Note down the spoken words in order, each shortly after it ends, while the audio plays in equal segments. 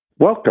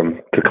Welcome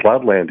to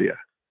Cloudlandia.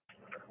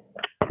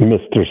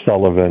 Mr.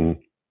 Sullivan.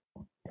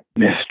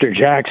 Mr.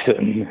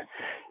 Jackson.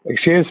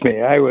 Excuse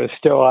me, I was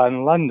still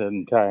on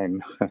London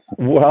time.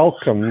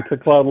 Welcome to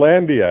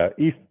Cloudlandia,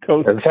 East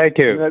Coast Thank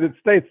you. United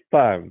States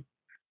time.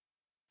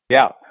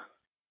 Yeah.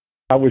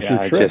 How was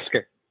your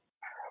trip?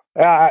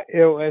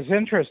 It was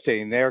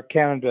interesting. Air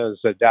Canada's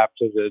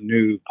adopted a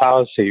new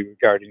policy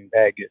regarding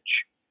baggage.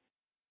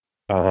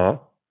 Uh-huh.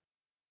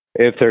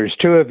 If there's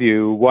two of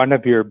you, one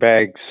of your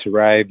bags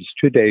arrives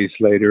 2 days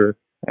later,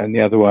 and the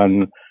other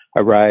one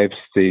arrives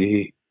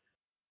the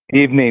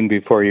evening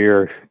before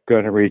you're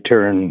going to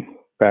return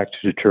back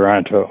to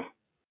Toronto.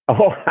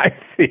 Oh, I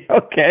see.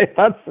 Okay,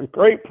 that's a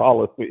great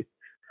policy.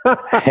 Oh,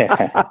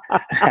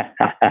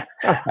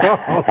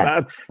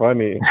 that's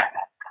funny.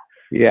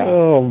 Yeah.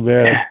 Oh,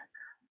 man.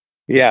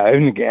 Yeah,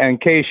 in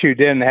case you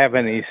didn't have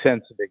any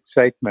sense of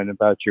excitement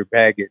about your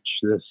baggage,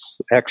 this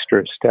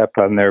extra step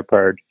on their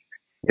part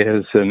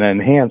is an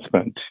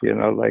enhancement. You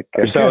know, like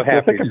you're so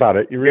happy. Think about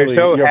it. You're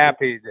so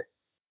happy.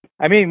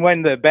 I mean,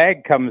 when the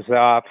bag comes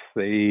off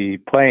the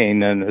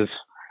plane and is,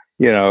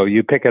 you know,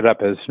 you pick it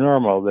up as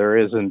normal, there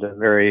isn't a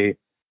very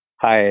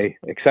high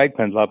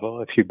excitement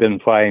level if you've been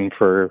flying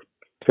for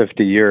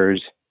 50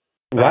 years.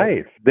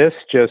 Right. This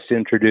just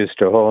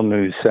introduced a whole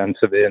new sense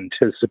of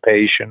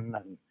anticipation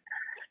and,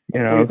 you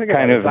know,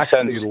 kind of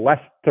actually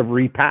less to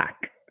repack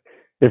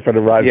if it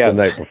arrives the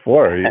night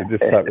before. You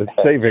just have, it's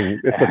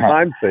a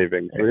time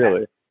saving,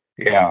 really.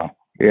 Yeah,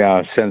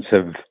 sense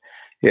of,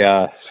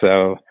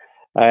 so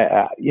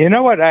you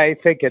know what I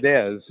think it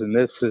is, and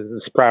this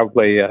is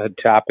probably a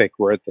topic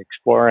worth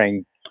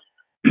exploring,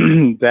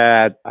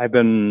 that I've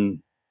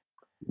been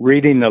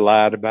reading a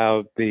lot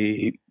about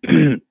the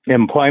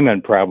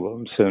employment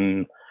problems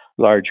in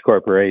large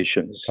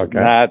corporations. Okay.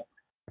 Not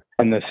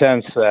in the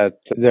sense that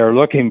they're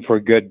looking for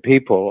good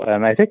people.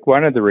 And I think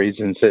one of the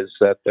reasons is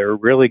that they're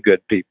really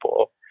good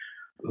people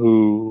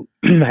who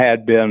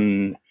had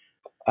been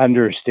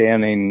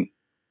understanding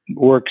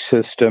work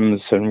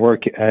systems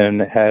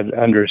and had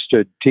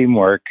understood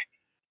teamwork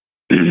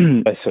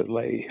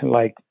implicitly,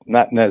 like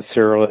not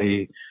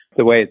necessarily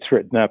the way it's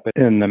written up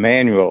in the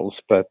manuals,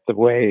 but the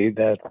way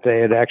that they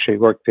had actually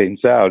worked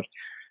things out.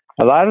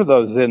 A lot of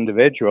those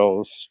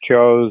individuals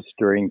chose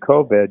during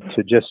COVID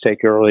to just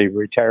take early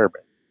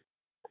retirement.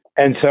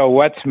 And so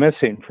what's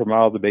missing from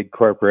all the big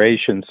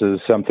corporations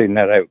is something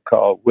that I would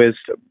call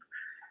wisdom.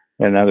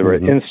 In other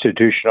words,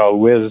 institutional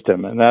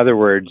wisdom. In other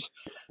words,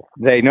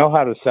 they know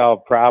how to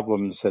solve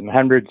problems in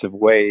hundreds of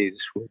ways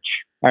which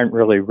aren't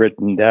really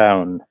written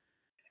down.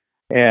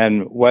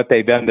 And what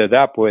they've ended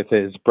up with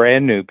is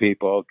brand new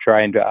people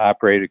trying to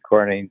operate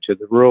according to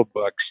the rule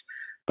books,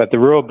 but the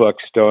rule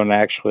books don't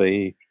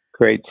actually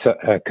create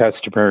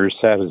customer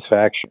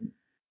satisfaction.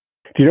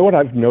 Do you know what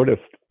I've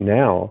noticed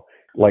now?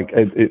 Like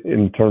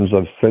in terms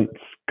of since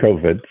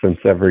COVID, since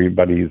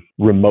everybody's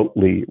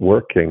remotely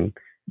working,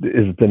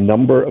 is the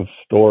number of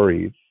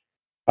stories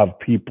of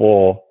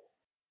people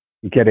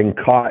getting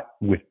caught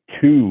with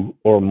two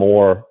or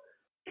more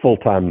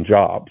full-time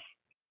jobs,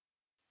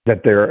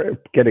 that they're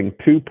getting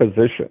two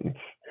positions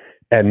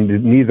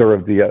and neither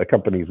of the other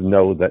companies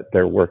know that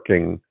they're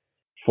working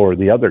for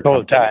the other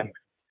company. Full-time.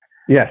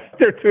 Yes,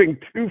 they're doing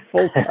two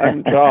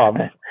full-time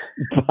jobs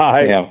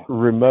by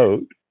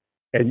remote.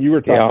 And you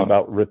were talking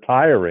about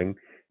retiring.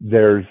 I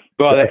forget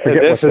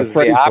what the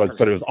phrase was,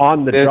 but it was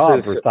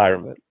on-the-job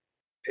retirement.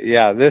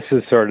 Yeah, this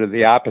is sort of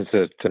the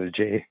opposite,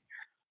 G.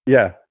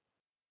 Yeah.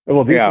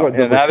 Well, the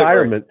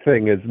retirement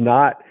thing is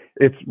not,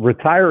 it's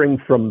retiring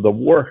from the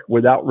work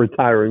without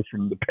retiring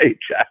from the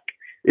paycheck.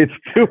 It's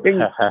doing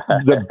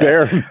the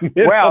bare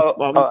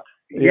minimum.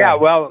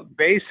 Well,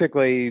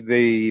 basically,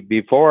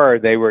 before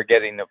they were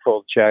getting a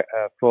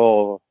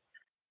full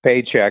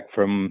paycheck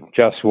from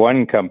just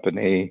one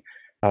company,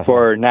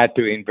 for not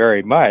doing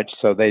very much,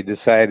 so they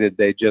decided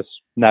they just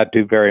not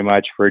do very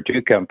much for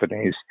two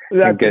companies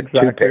and get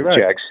two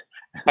paychecks.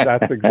 Right.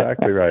 That's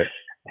exactly right.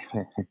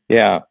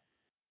 Yeah.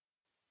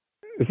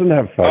 Isn't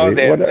that funny?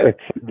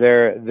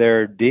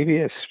 They're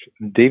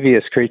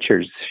devious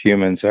creatures.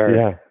 Humans are.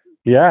 Yeah.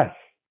 Yes.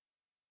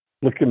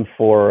 Looking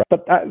for,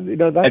 but that's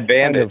advantage.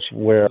 Kind of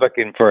where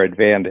looking for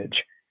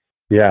advantage.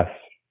 Yes.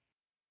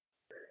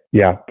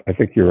 Yeah, I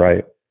think you're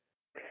right.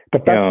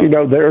 But that's,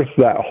 there's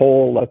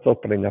that's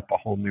opening up a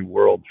whole new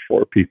world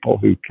for people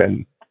who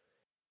can,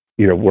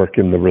 work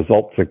in the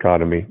results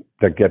economy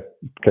that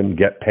can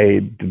get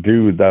paid to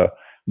do the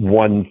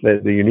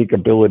unique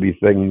ability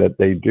thing that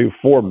they do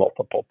for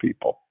multiple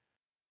people.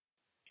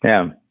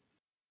 Yeah.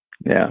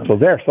 Yeah.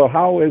 So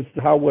how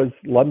was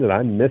London?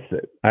 I miss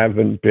it. I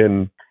haven't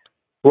been.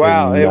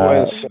 Well, it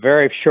was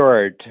very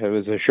short. It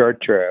was a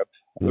short trip.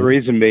 The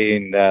reason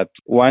being that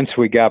once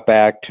we got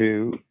back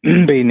to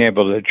being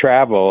able to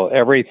travel,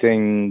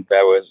 everything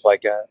that was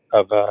like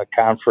of a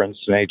conference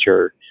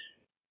nature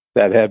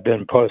that had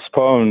been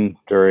postponed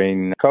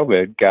during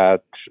COVID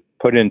got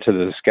put into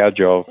the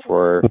schedule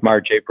for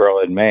March, April,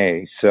 and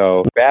May.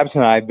 So Babs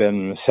and I have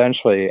been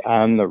essentially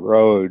on the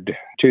road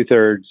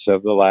 2/3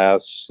 of the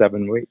last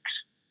 7 weeks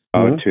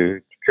to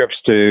trips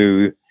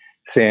to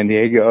San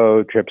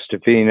Diego, trips to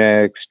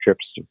Phoenix,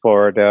 trips to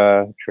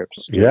Florida, trips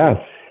to, Yes.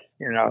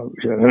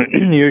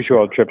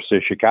 usual trips to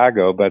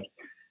Chicago. But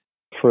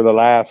for the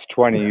last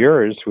 20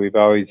 years, we've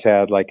always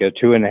had like a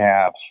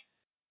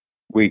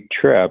 2.5-week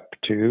trip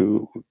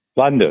to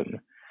London,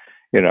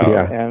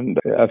 and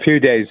a few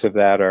days of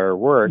that are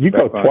work. You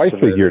go twice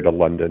a year to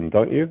London,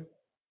 don't you?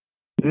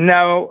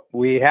 No,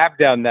 we have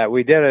done that.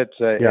 We did it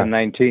in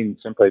 19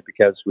 simply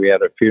because we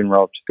had a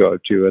funeral to go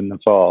to in the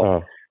fall.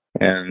 Oh.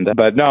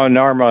 But no,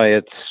 normally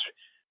it's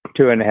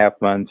 2.5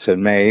 months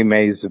in May.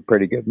 May is a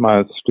pretty good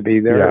month to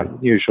be there. Yeah.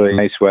 Usually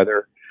nice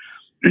weather.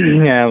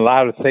 And a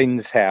lot of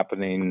things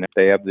happening.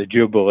 They have the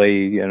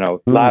Jubilee, a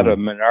lot of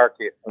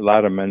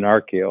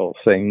monarchical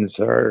things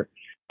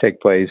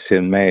take place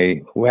in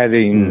May.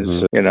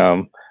 Weddings,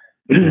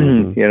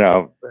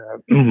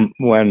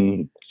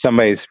 when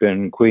somebody's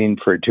been queen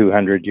for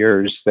 200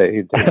 years,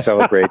 they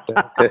celebrate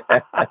that.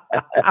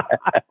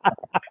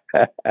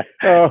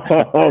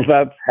 Oh,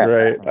 that's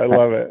great. I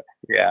love it.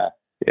 Yeah.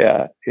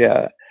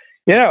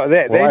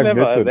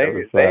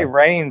 They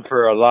reign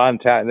for a long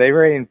time.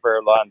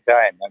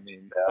 I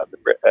mean,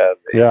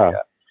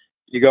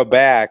 you go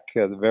back,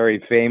 the very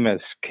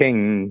famous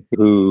king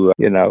who,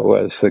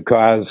 was the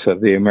cause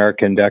of the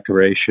American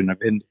Declaration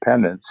of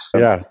Independence.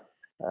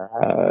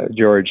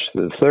 George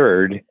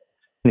III.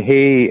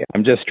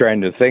 I'm just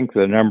trying to think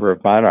the number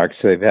of monarchs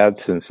they've had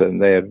since then.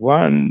 They had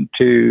 1,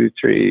 2,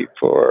 3,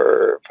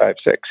 4, 5,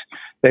 6.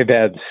 They've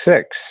had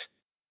 6,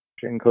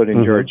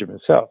 including George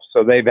himself.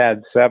 So they've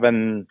had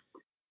 7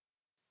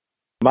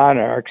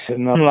 monarchs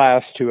in the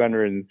last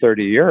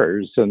 230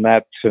 years, and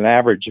that's an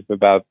average of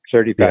about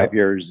 35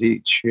 years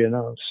each,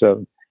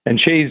 So, and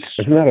she's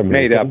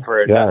made up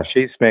for it. Yeah.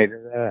 She's made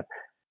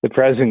the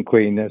present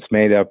queen has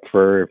made up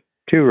for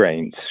 2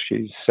 reigns.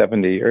 She's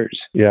 70 years.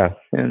 Yeah.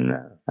 And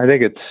I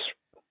think it's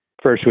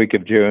first week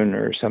of June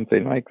or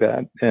something like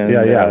that.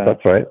 And,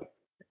 that's right.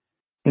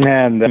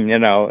 And,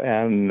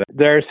 and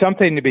there's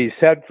something to be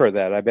said for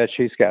that. I bet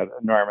she's got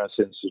enormous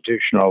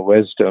institutional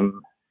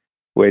wisdom,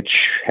 which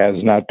has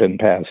not been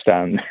passed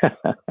on.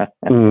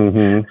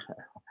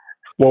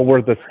 Well,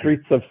 were the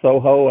streets of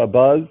Soho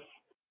abuzz?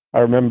 I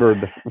remember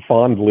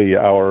fondly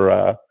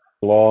our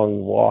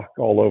long walk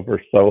all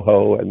over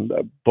Soho and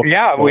book.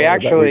 Yeah, we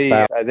actually,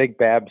 I think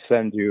Babs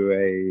sent you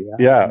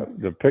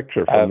the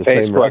picture from the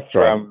Facebook same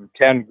restaurant from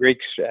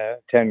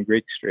 10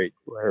 Greek Street,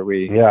 where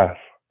we Yes.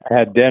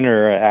 had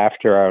dinner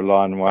after our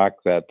long walk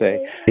that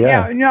day.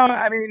 Yeah.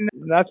 I mean,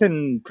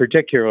 nothing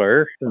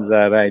particular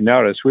that I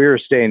noticed. We were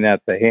staying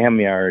at the Ham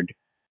Yard,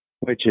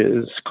 which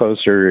is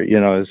closer,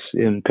 is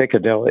in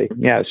Piccadilly.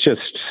 Yeah, it's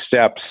just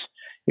steps.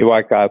 You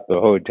walk out the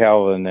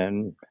hotel and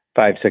then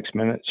 5-6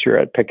 minutes you're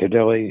at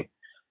Piccadilly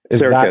Is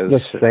Circus. that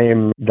the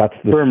same? That's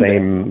the Ferndale.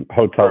 same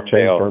hotel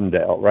chain,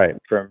 Ferndale, right?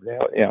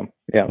 Ferndale, yeah.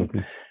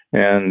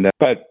 And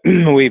but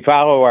we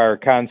follow our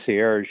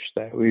concierge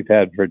that we've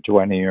had for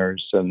 20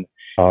 years, and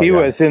he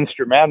was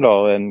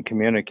instrumental in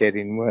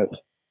communicating with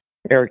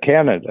Air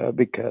Canada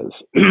because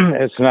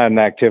it's not an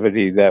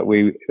activity that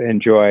we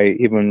enjoy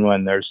even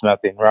when there's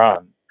nothing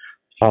wrong.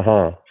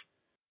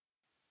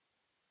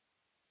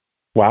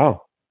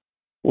 Wow.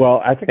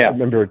 Well, I think I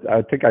remember.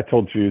 I think I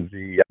told you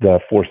the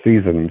Four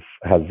Seasons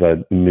has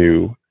a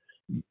new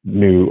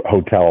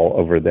hotel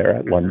over there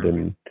at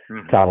London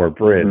Tower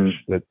Bridge.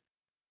 That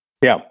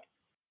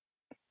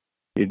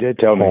you did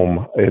tell me.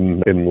 Home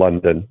in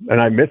London,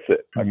 and I miss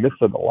it. I miss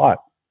it a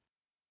lot.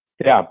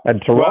 Yeah,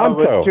 and Toronto.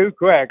 Well, it was too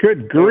quick.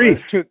 Good grief.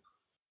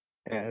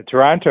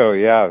 Toronto.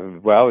 Yeah.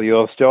 Well,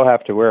 you'll still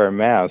have to wear a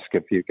mask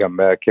if you come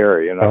back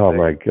here. Oh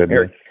my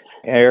goodness.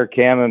 Air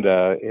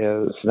Canada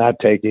is not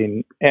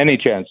taking any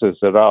chances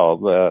at all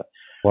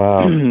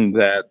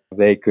that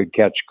they could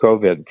catch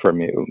COVID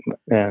from you.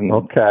 And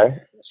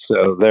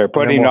so they're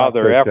putting all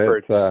their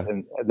efforts,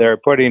 and they're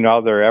putting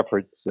all their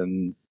efforts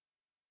in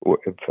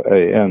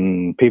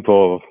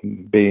people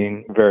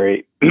being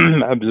very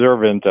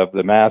observant of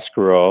the mask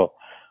rule.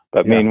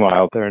 But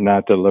meanwhile, they're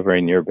not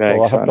delivering your bags.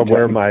 Well, I'll have to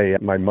wear my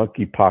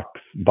monkeypox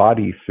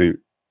bodysuit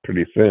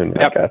pretty soon.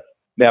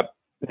 Yep.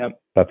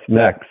 That's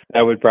next.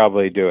 That would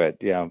probably do it.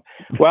 Yeah.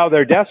 Well,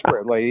 they're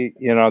desperately,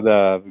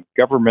 the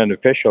government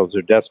officials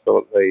are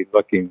desperately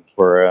looking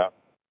for a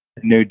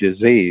new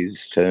disease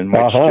in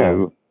which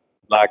to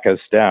lock us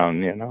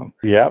down.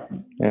 Yep.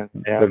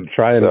 They're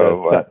trying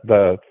to set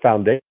the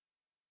foundation.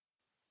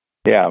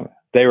 Yeah,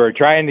 they were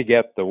trying to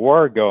get the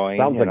war going.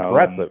 Sounds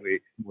aggressive.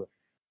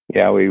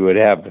 We would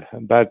have,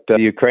 but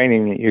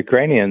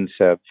Ukrainians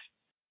have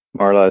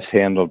more or less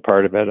handled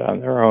part of it on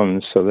their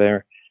own, so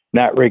they're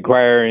not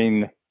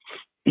requiring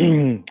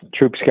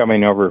troops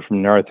coming over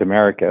from North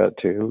America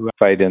to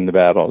fight in the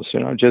battles.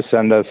 Just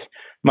send us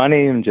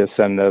money and just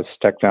send us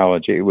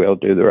technology. We'll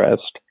do the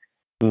rest.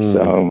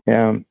 So,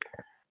 it's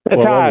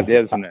odd,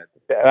 isn't it?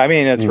 I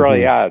mean, it's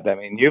really odd. I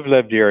mean, you've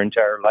lived your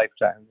entire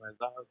lifetime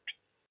without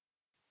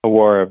a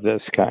war of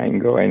this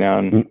kind going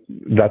on.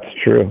 That's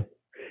true.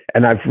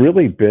 And I've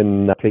really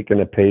been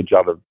taking a page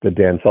out of the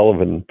Dan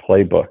Sullivan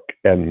playbook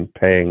and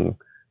paying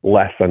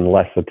less and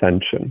less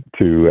attention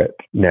to it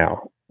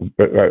now.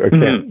 but I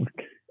can't.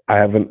 I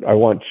haven't.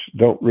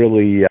 Don't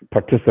really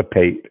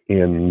participate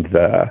in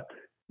the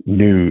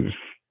news.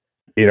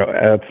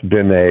 That's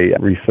been a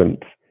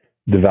recent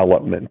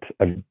development.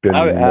 I've been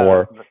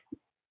more.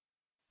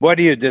 What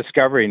are you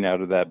discovering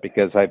out of that?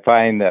 Because I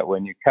find that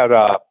when you cut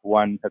off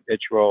one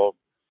habitual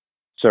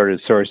sort of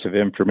source of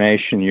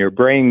information, your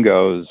brain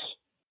goes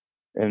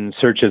and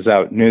searches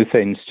out new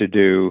things to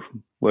do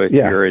with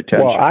your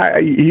attention.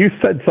 Well, you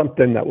said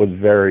something that was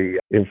very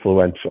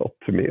influential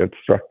to me. It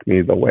struck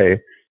me the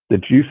way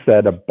that you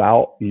said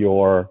about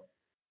your,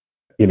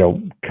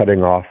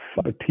 cutting off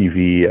the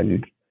TV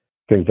and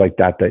things like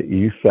that, that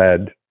you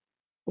said,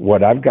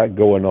 what I've got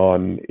going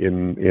on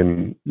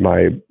in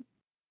my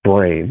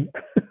brain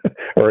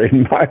or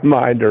in my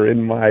mind or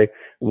in my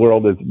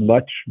world is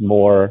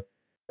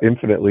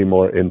infinitely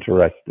more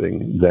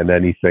interesting than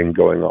anything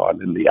going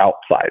on in the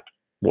outside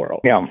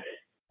world. Yeah.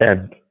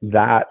 And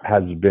that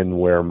has been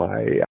where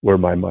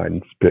my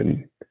mind's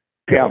been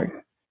going,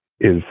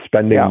 is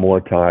spending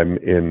more time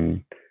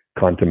in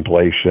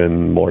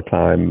contemplation, more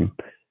time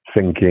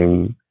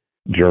thinking,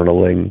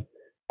 journaling,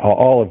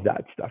 all of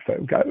that stuff.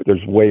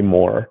 There's way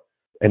more,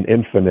 an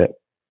infinite,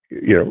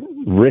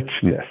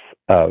 richness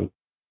of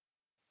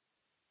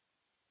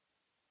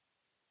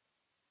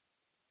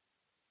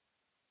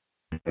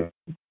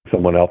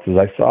someone else's.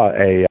 I saw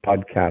a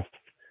podcast.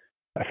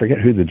 I forget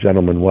who the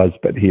gentleman was,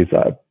 but he's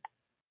a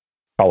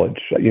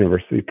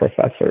university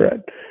professor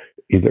at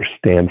either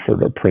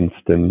Stanford or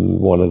Princeton,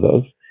 one of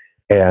those.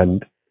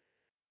 And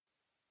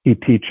he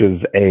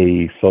teaches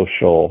a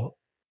social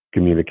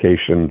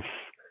communications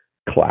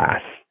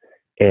class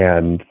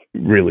and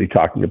really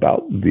talking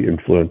about the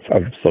influence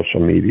of social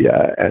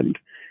media. And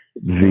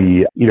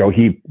he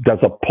does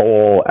a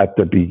poll at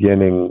the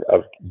beginning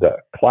of the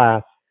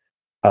class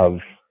of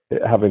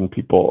having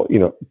people,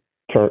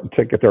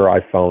 take their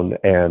iPhone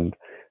and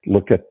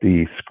look at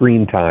the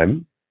screen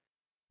time.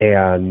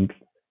 And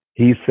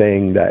he's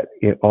saying that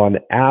on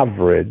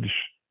average,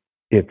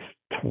 it's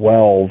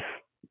 12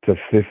 to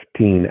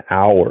 15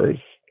 hours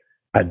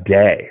a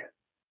day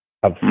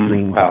of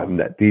screen time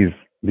that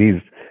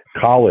these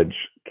college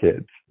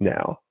kids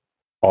now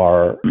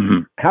are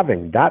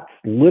having. That's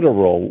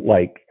literal,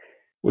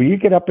 you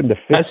get up into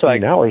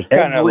 15 hours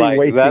every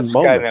waking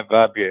moment.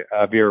 That's kind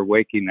of your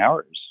waking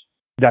hours.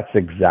 That's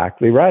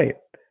exactly right.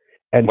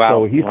 And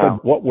so he said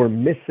what we're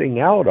missing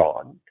out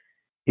on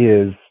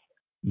is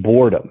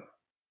boredom.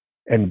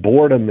 And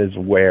boredom is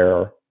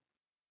where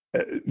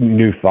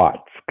new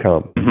thoughts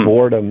come.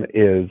 Boredom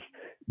is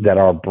that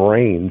our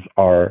brains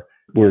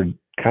we're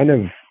kind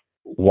of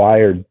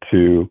wired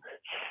to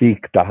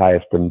seek the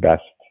highest and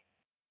best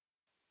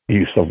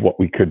use of what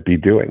we could be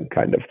doing,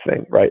 kind of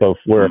thing, right? So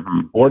if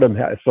boredom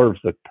serves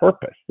a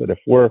purpose, that if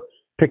we're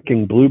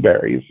picking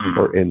blueberries,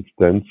 for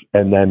instance,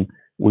 and then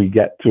we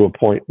get to a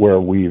point where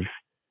we've,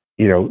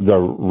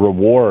 the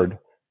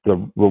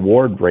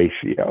reward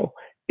ratio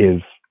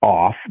is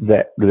off,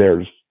 that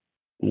there's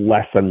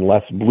less and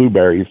less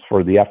blueberries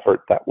for the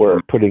effort that we're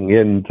putting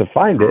in to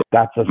find it.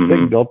 That's a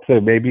signal to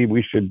maybe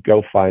we should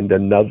go find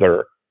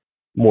another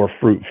more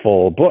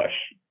fruitful bush,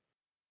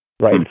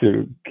 right?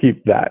 To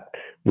keep that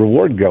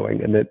reward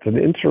going. And it's an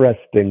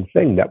interesting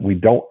thing that we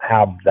don't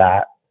have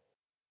that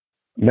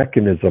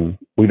mechanism.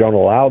 We don't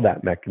allow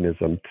that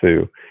mechanism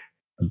to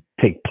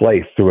take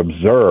place, to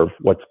observe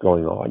what's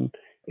going on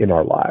in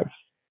our lives,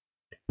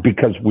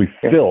 because we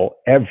fill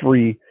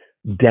every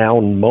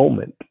down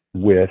moment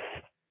with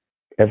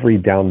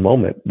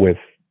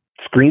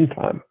screen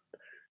time.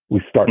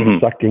 We start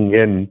sucking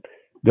in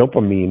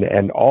dopamine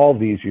and all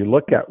these. You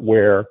look at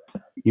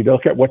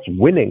what's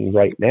winning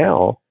right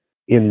now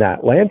in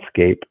that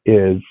landscape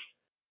is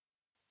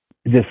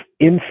this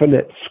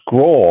infinite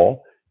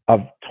scroll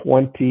of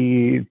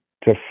 20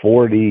 to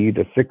 40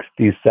 to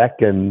 60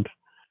 second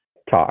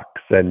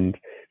talks and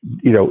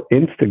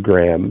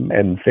Instagram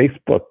and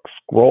Facebook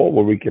scroll,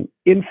 where we can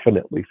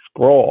infinitely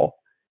scroll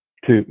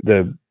to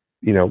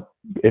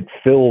it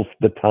fills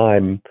the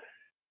time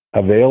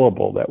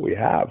available that we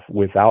have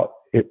without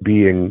it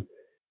being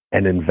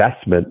an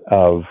investment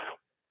of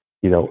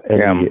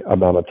any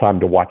amount of time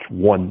to watch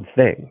one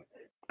thing.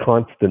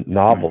 Constant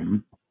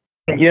novelty.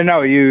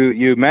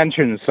 You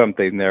mentioned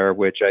something there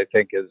which I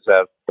think is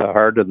at the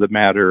heart of the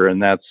matter,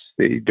 and that's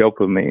the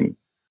dopamine.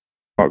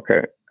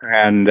 Okay.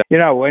 And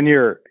when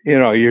you're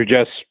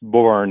just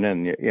born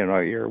and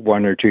you're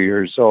 1 or 2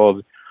 years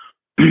old,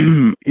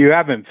 you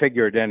haven't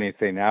figured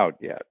anything out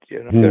yet.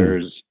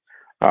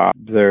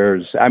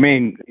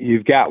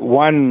 You've got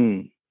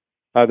one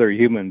other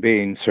human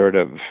being sort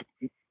of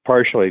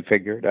partially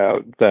figured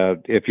out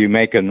that if you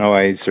make a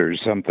noise or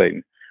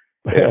something,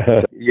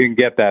 you can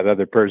get that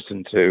other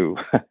person to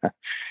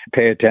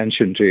pay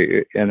attention to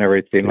you and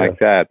everything like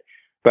that.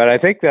 But I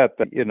think that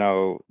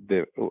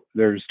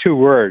there's two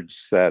words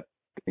that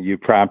you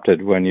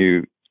prompted when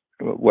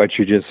what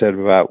you just said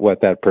about what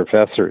that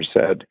professor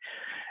said.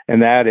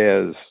 And that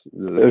is,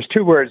 there's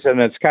two words, and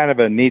it's kind of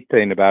a neat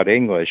thing about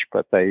English,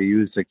 but they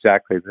use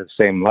exactly the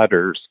same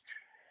letters.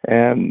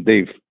 And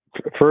the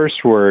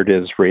first word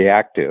is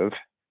reactive,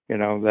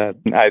 that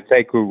I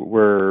think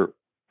we're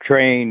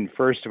trained,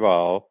 first of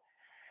all,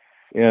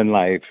 in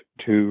life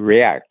to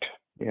react,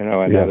 in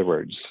other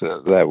words,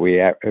 that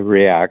we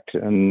react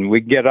and we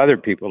get other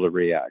people to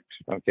react.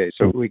 Okay,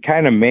 so we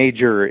kind of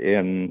major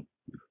in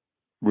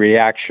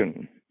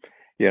reaction,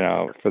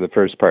 for the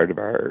first part of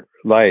our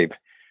life.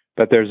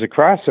 But there's a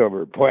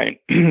crossover point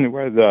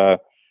where the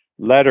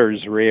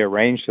letters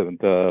rearrange them.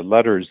 The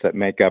letters that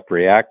make up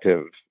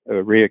reactive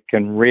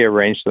can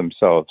rearrange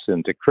themselves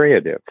into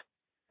creative.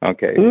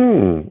 Okay.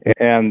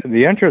 And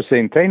the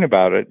interesting thing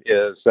about it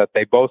is that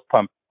they both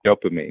pump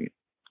dopamine.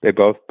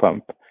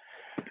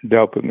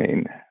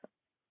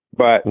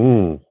 But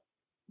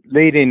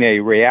leading a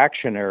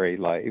reactionary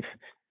life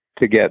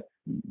to get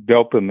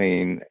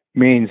dopamine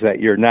means that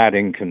you're not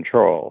in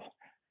control.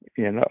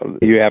 You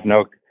have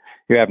no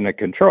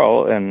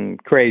control.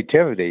 And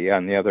creativity,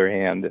 on the other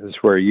hand, is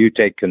where you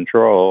take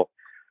control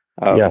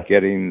of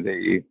getting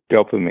the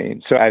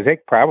dopamine. So I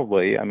think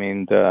probably,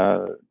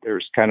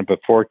 there's kind of a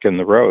fork in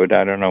the road.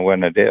 I don't know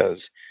when it is.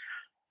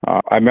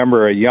 I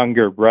remember a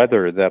younger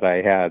brother that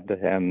I had,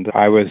 and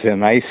I was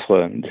in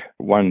Iceland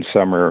one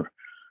summer,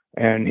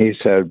 and he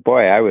said,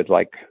 boy, I would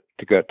like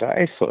to go to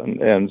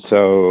Iceland. And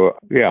so,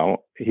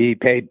 he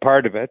paid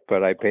part of it,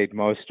 but I paid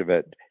most of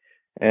it.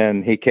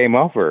 And he came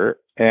over,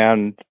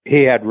 and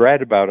he had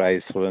read about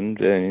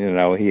Iceland,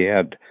 and, he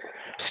had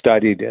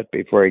studied it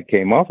before he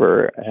came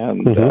over.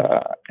 And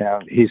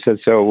he said,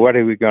 so what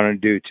are we going to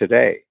do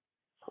today?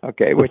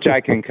 Okay, which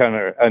I can kind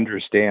of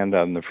understand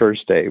on the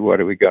first day. What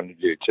are we going to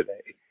do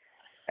today?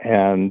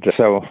 And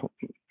so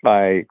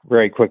I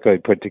very quickly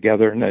put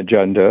together an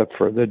agenda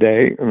for the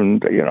day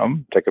and,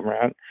 took him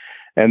around.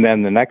 And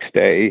then the next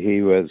day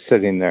he was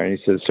sitting there and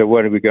he says, so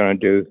what are we going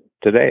to do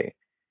today?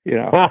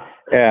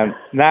 And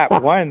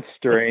not once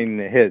during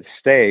his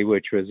stay,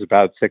 which was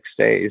about 6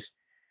 days,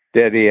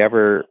 did he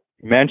ever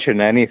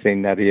mention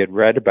anything that he had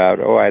read about.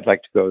 Oh, I'd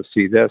like to go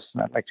see this.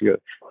 And I'd like to go.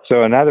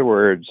 So in other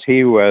words,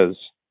 he was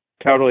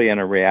totally in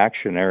a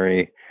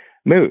reactionary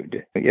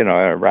mood, a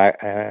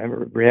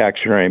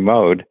reactionary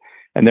mode.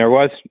 And there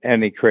wasn't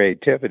any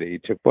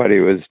creativity to what he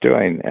was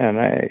doing. And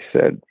I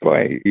said,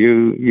 boy,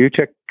 you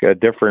took a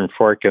different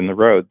fork in the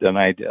road than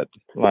I did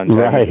a long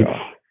time ago.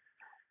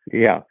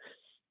 Yeah.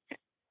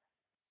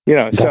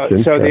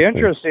 So the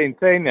interesting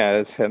thing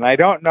is, and I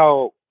don't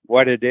know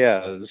what it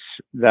is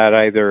that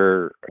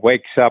either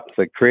wakes up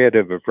the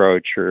creative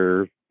approach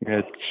or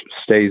it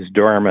stays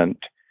dormant,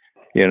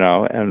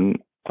 and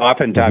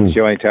oftentimes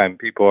the only time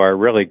people are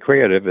really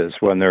creative is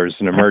when there's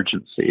an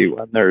emergency,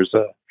 when there's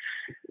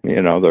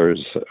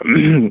there's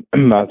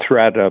a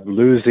threat of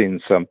losing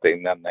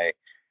something, then they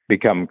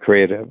become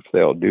creative.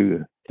 They'll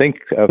think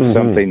of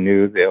something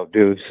new. They'll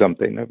do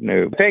something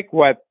new. I think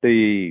what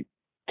the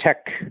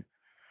tech,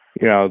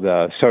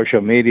 the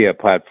social media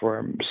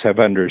platforms have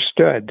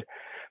understood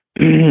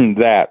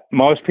that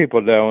most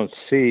people don't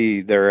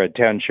see their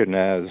attention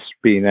as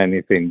being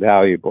anything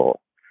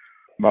valuable.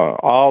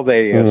 All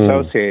they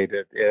associate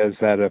it is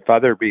that if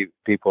other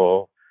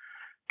people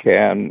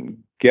can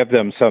give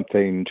them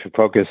something to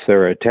focus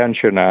their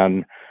attention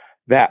on,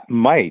 that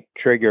might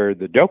trigger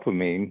the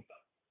dopamine,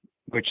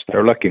 which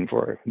they're looking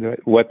for.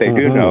 What they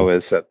do know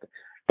is that,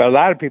 but a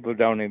lot of people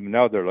don't even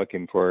know they're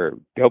looking for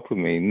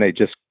dopamine. They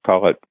just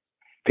call it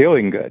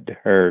feeling good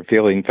or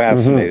feeling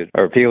fascinated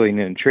or feeling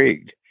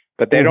intrigued.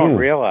 But they don't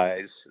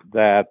realize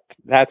that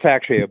that's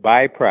actually a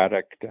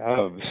byproduct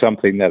of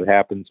something that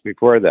happens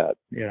before that,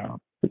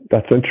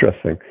 That's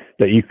interesting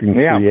that you can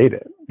create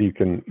it. You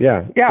can,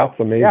 that's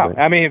amazing. Yeah.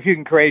 I mean, if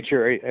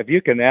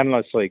you can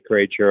endlessly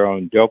create your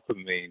own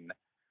dopamine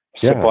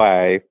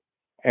supply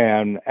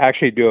and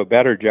actually do a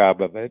better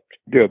job of it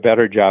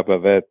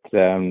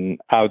than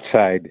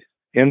outside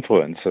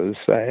influences,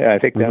 I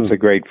think that's a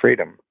great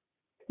freedom.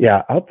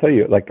 Yeah, I'll tell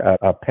you, like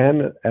a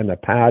pen and a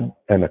pad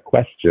and a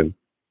question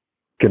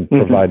can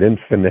provide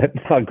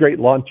a great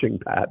launching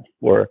pad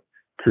for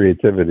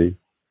creativity.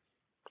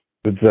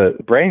 It's a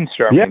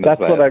brainstorming. Yeah,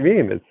 that's what I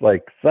mean. It's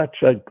like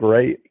such a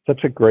great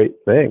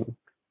thing.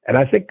 And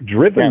I think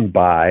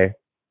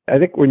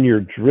when you're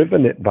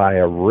driven it by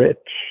a rich,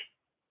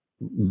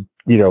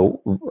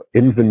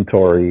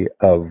 inventory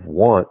of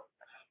wants,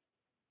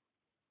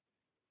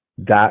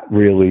 that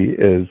really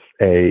is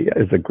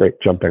a great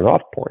jumping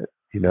off point,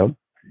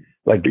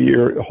 like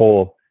your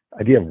whole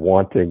idea of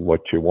wanting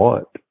what you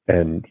want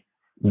and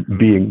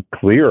being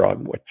clear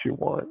on what you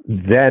want.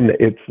 Then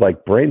it's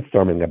like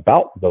brainstorming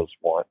about those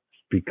wants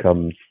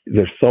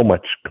there's so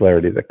much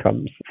clarity that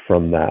comes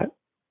from that.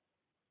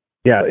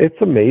 Yeah,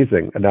 it's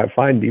amazing. And I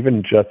find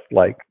even just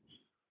like,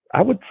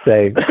 I would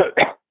say,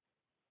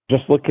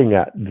 just looking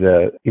at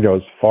the,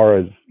 as far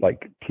as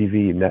like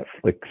TV,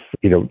 Netflix,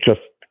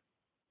 just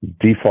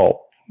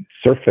default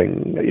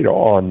surfing,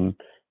 on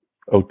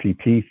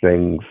OTT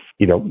things,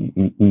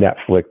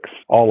 Netflix,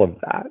 all of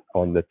that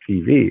on the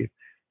TV,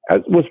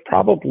 it was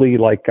probably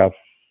like a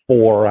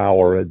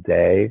 4-hour a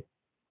day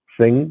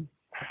thing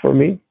for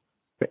me.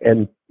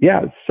 And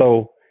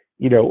so,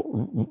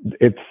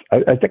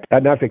 I think,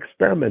 and I've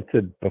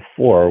experimented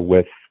before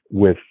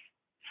with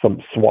some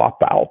swap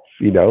outs,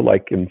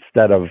 like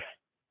instead of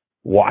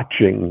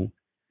watching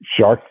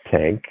Shark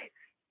Tank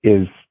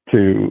is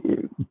to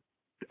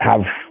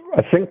have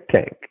a think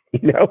tank,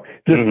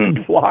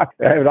 just block.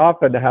 I would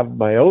often have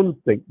my own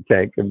think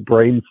tank and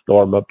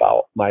brainstorm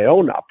about my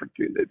own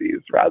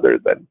opportunities rather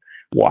than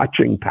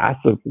watching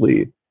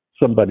passively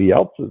somebody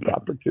else's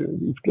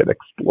opportunities get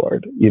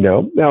explored,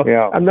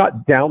 Now, I'm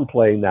not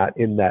downplaying that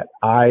in that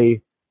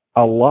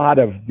a lot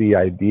of the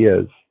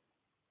ideas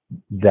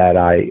that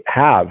I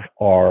have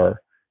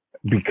are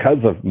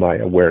because of my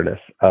awareness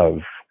of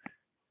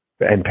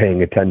and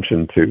paying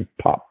attention to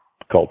pop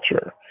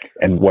culture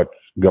and what's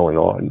going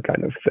on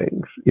kind of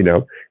things,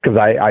 because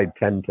I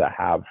tend to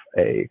have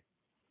a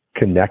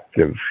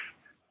connective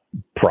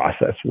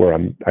process where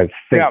I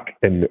think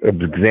and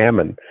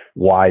examine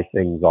why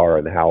things are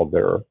and how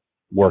they're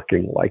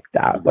working like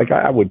that. Like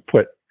I would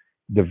put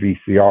the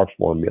VCR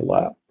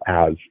formula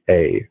as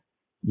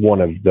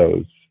one of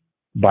those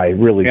by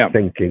really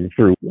thinking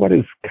through what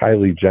is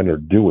Kylie Jenner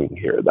doing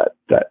here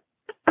that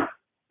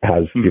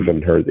has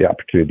given her the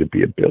opportunity to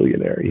be a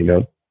billionaire,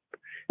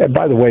 And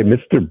by the way,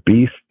 Mr.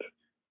 Beast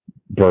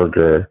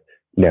Burger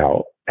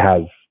now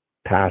has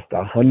passed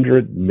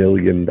 $100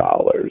 million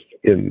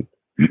in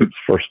its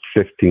first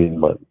 15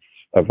 months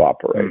of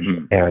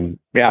operation. And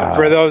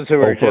for those who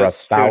are over just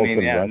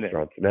 1,000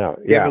 restaurants now.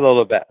 Give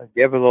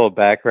a little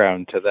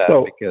background to that,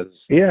 because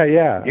you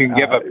can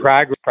give a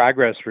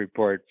progress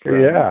report for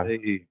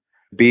the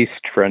Beast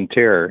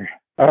Frontier.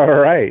 All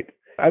right.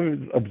 I was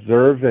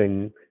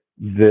observing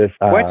this.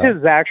 What's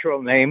his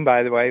actual name,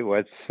 by the way?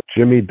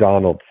 Jimmy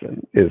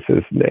Donaldson is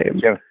his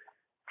name.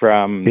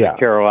 From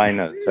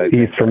Carolinas.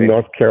 He's from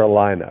North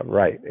Carolina.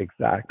 Right,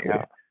 exactly.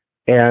 Yeah.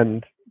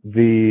 And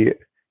the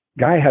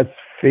guy has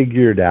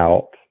figured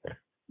out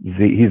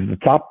he's the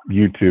top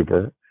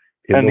YouTuber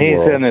in the world. And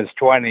he's in his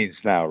 20s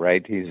now,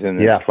 right? He's in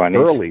his 20s.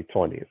 Early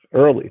 20s.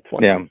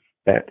 Yeah.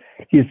 And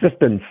he's just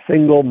been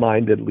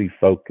single-mindedly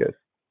focused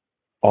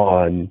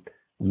on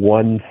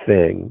one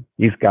thing.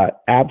 He's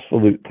got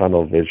absolute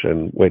tunnel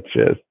vision, which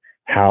is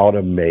how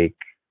to make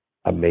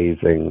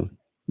amazing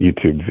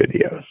YouTube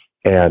videos.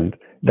 And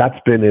that's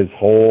been his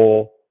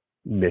whole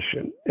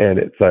mission. And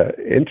it's a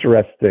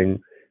interesting,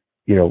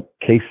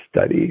 case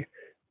study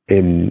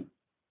in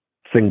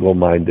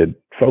single-minded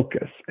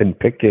focus and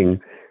picking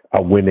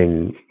a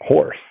winning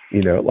horse.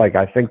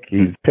 I think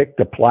he's picked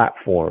a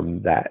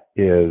platform that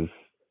is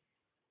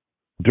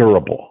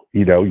durable.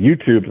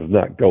 YouTube is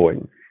not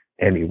going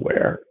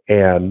anywhere.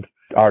 And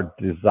our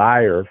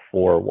desire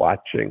for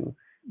watching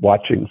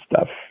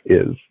stuff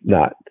is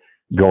not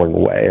going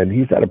away. And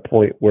he's at a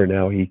point where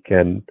now he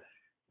can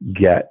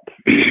get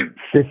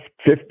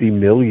 50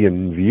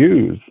 million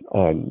views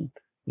on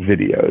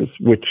videos,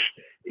 which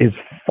is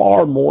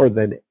far more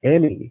than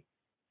any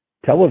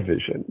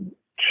television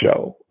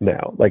show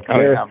now.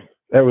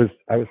 I was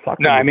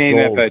talking. No, I mean,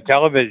 if a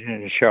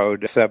television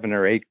showed 7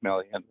 or 8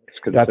 million,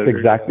 that's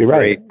exactly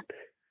right.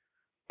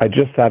 I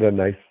just had a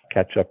nice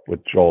catch up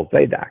with Joel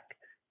Zadak.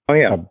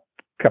 A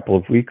couple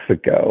of weeks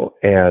ago,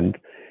 and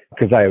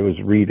because I was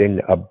reading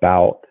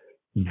about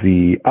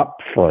the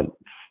upfronts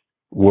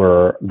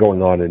were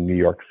going on in New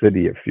York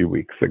City a few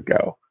weeks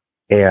ago,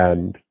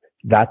 and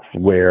that's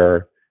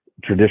where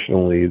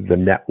traditionally the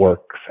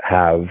networks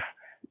have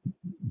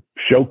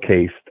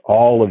showcased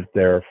all of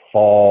their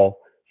fall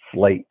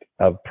slate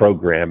of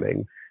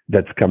programming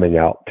that's coming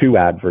out to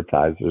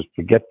advertisers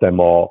to get them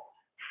all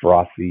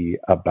frothy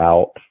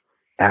about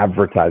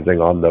advertising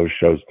on those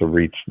shows to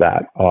reach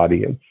that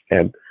audience.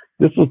 And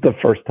this was the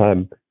first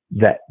time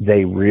that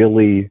they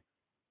really,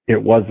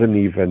 it was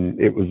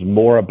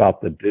more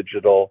about the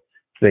digital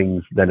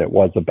things than it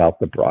was about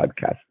the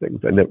broadcast things.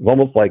 And it was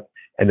almost like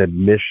an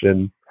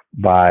admission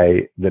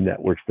by the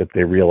networks that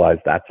they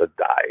realized that's a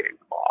dying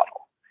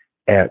model.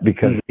 And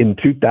because in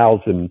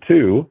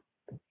 2002,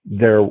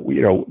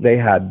 they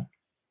had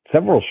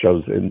several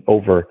shows in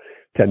over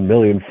 10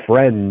 million.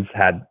 Friends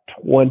had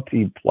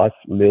 20 plus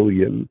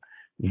million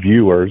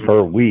viewers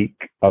per week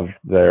of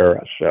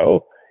their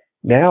show.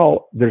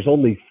 Now there's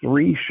only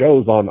 3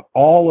 shows on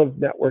all of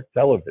network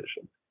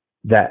television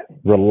that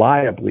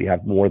reliably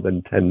have more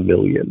than 10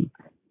 million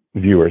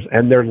viewers,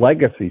 and they're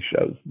legacy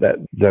shows, that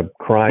the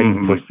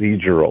crime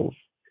procedurals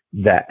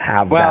that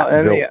have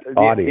that built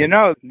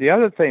audience. The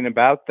other thing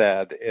about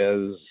that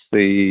is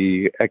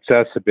the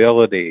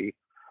accessibility,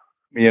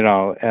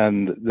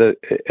 and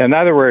in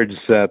other words,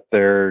 that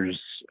there's,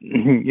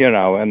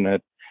 and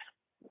that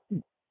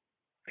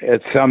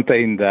it's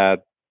something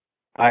that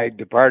I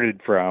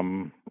departed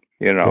from,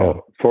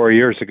 4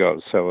 years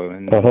ago. So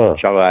in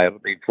July, it'll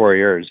be 4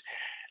 years.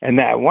 And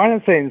that one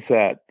of the things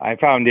that I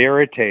found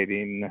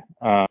irritating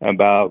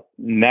about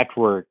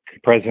network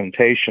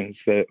presentations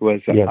that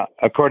was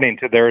according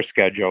to their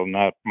schedule,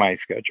 not my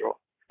schedule.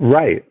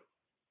 Right.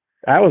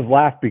 I always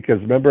laugh because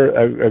remember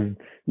I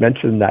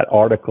mentioned that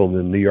article in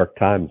the New York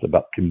Times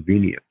about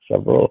convenience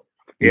several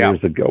years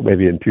ago,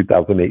 maybe in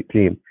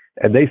 2018.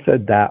 And they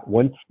said that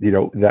once,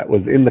 that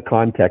was in the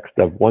context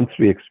of once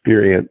we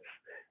experience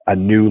a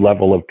new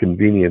level of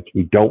convenience,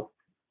 we don't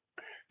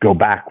go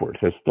backwards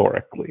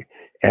historically.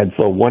 And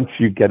so once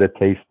you get a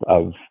taste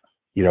of,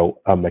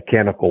 a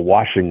mechanical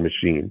washing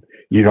machine,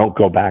 you don't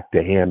go back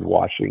to hand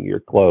washing your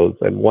clothes.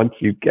 And once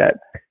you get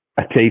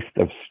a taste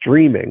of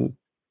streaming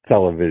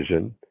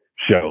television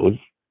shows,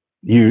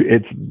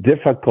 it's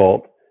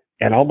difficult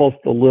and almost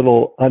a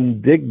little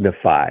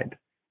undignified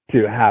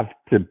to have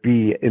to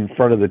be in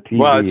front of the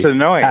TV it's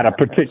annoying. at a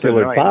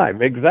particular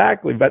time.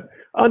 Exactly. But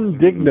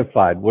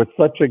undignified was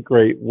such a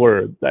great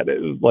word that it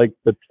was like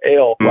the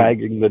tail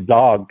wagging the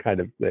dog kind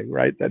of thing,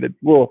 right? That it's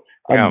a little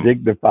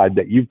undignified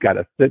that you've got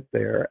to sit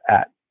there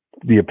at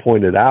the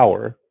appointed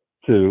hour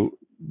to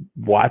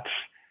watch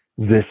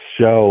this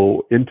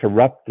show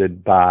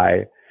interrupted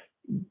by,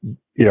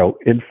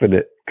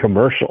 infinite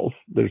commercials.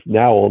 There's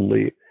now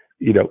only,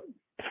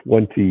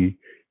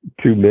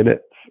 22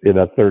 minutes in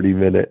a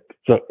 30-minute,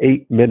 so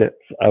 8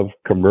 minutes of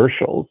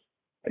commercials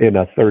in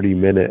a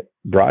 30-minute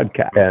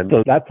broadcast. And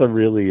so that's a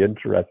really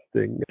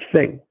interesting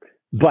thing.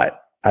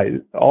 But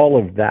all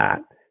of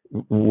that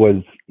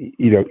was,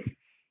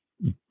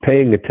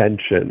 paying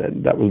attention.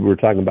 And that was, we were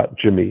talking about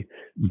Jimmy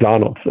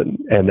Donaldson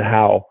and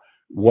how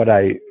what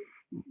I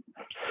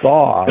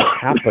saw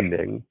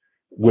happening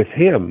with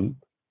him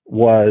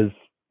was,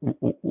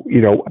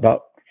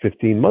 about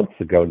 15 months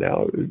ago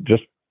now,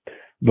 just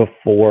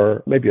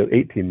before, maybe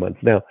 18 months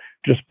now,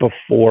 just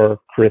before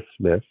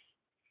Christmas,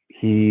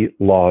 he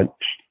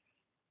launched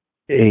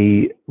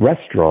a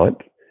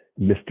restaurant,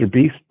 Mr.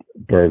 Beast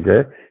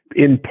Burger,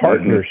 in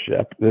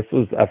partnership. This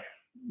was a,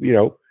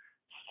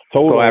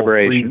 total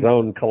free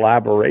zone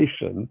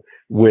collaboration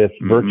with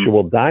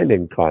Virtual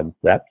Dining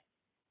Concepts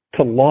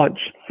to launch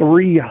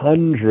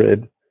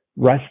 300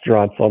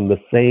 restaurants on the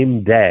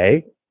same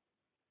day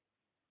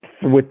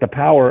with the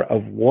power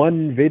of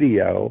one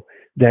video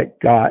that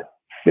got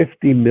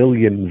 50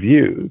 million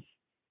views.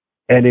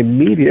 And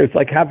immediately, it's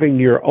like having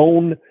your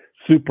own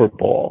Super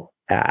Bowl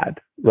ad,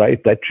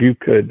 right? That you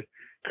could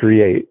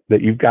create,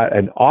 that you've got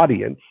an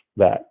audience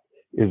that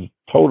is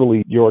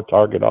totally your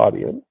target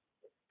audience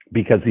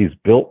because he's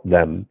built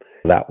them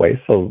that way.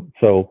 So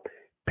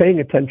paying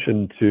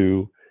attention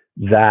to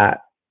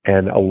that,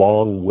 and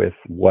along with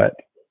what,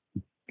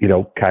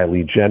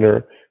 Kylie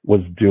Jenner was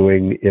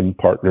doing in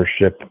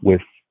partnership with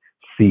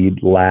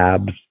Seed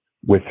Labs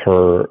with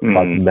her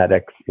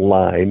cosmetics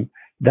line,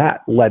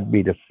 that led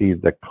me to see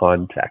the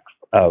context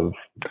of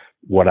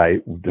what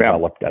I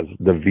developed as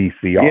the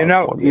VCR.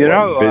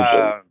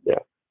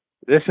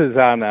 This is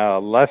on a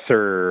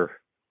lesser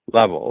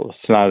level.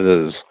 It's not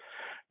as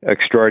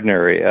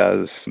extraordinary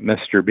as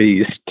Mr.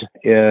 Beast,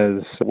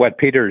 is what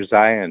Peter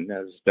Zeihan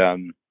has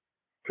done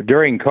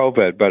during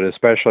COVID, but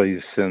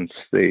especially since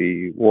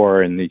the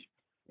war in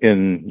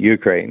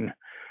Ukraine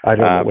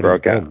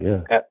broke out.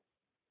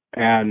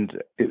 And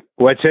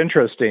what's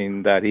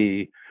interesting that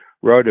he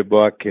wrote a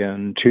book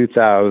in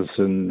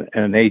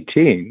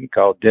 2018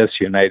 called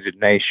Disunited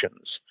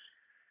Nations.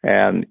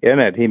 And in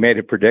it, he made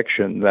a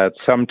prediction that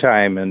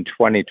sometime in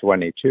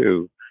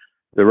 2022,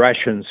 the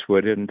Russians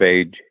would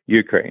invade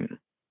Ukraine.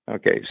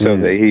 Okay, so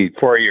he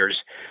 4 years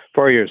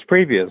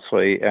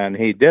previously, and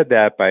he did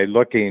that by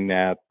looking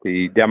at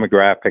the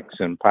demographics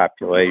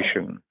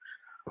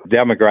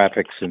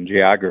and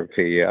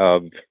geography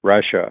of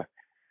Russia.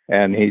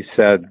 And he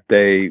said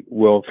they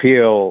will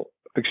feel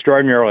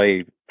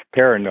extraordinarily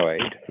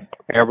paranoid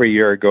every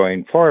year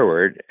going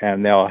forward,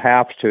 and they'll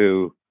have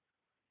to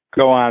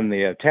go on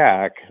the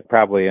attack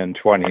probably in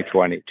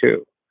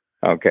 2022.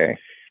 Okay.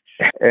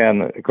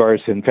 And of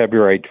course, in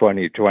February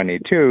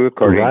 2022,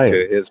 according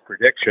to his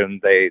prediction,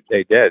 they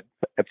did,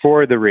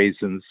 for the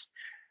reasons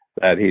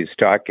that he's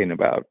talking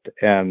about.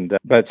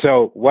 But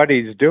so what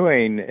he's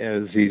doing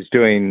is he's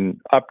doing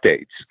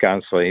updates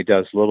constantly. He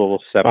does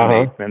little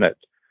 7-8 minute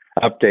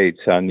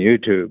updates on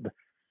YouTube.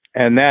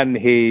 And then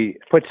he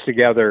puts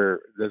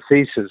together the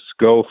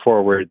go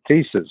forward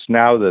thesis.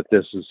 Now that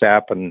this has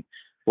happened,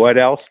 what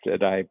else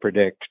did I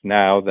predict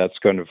now that's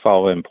going to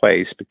fall in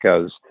place?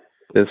 Because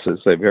this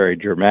is a very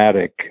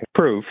dramatic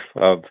proof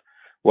of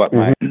what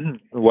my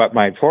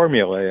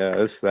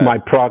formula is. My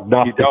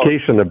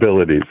prognostication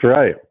abilities,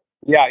 right?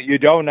 Yeah, you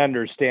don't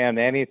understand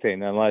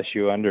anything unless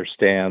you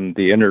understand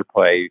the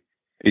interplay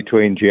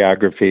between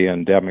geography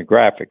and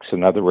demographics.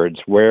 In other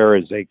words, where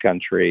is a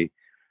country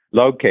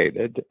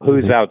located?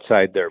 Who's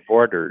outside their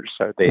borders?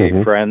 Are they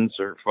friends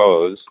or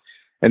foes?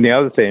 And the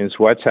other thing is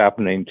what's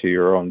happening to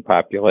your own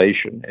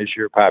population. Is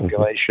your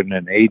population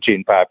an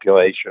aging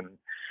population?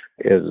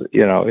 Is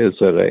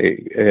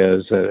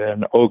it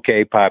an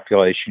okay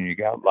population? You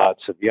got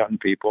lots of young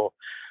people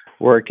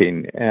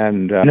working,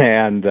 and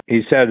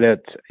he said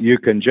that you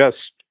can just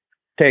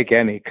take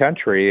any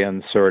country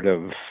and sort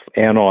of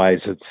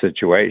analyze its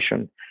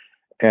situation.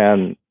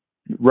 And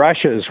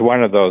Russia is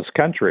one of those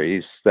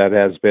countries that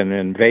has been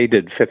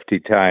invaded 50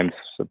 times,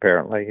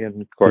 apparently, in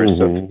the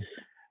course of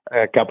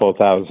a couple of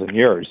thousand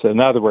years. In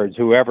other words,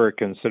 whoever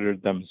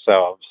considered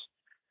themselves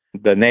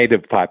the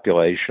native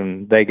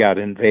population, they got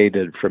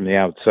invaded from the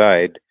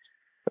outside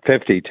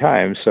 50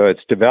 times. So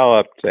it's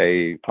developed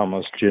a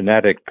almost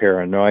genetic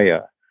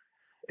paranoia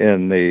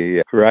in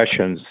the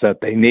Russians that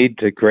they need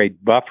to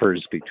create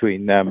buffers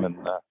between them and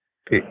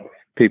the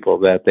people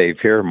that they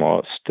fear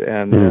most,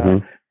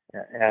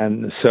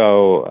 and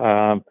so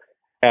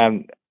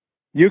and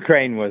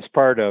Ukraine was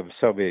part of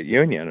Soviet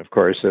Union. Of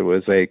course, it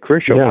was a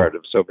crucial part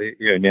of Soviet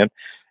Union.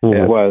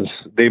 It was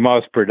the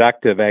most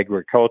productive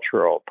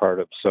agricultural part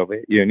of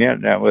Soviet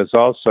Union. It was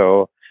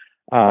also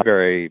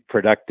very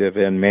productive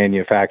in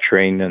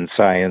manufacturing and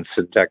science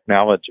and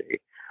technology.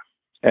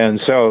 And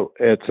so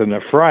it's an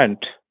affront,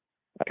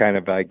 kind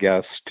of, I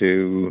guess,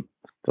 to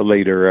the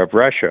leader of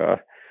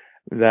Russia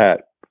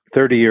that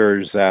 30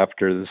 years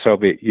after the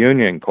Soviet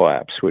Union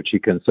collapse, which he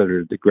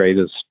considered the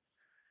greatest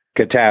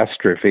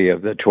catastrophe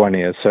of the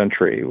 20th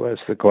century, was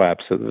the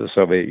collapse of the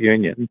Soviet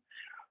Union.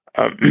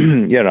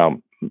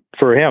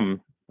 For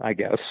him, I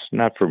guess,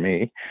 not for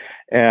me.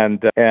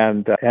 And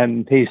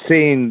he's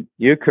seen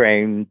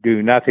Ukraine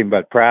do nothing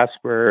but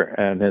prosper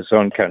and his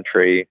own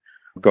country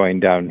going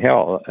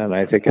downhill. And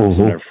I think it's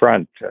an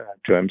affront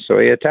to him. So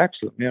he attacks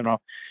them,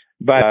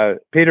 But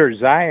Peter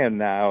Zeihan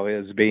now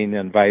is being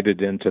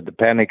invited into the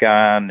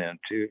Pentagon,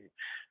 into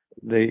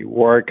the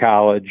War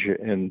College,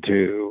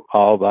 into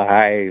all the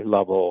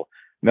high-level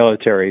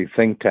military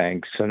think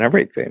tanks and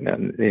everything.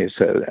 And he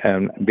said,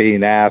 and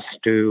being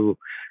asked to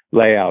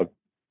lay out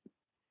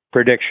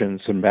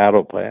predictions and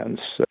battle plans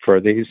for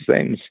these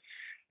things.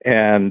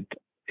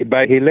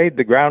 But he laid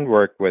the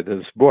groundwork with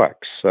his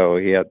books. So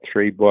he had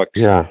 3 books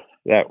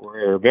that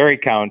were very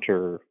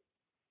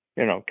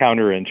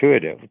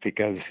counterintuitive,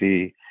 because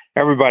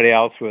everybody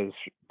else was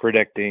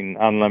predicting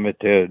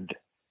unlimited,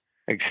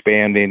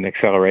 expanding,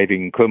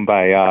 accelerating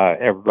kumbaya.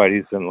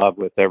 Everybody's in love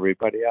with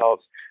everybody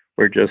else.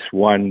 We're just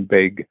one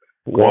big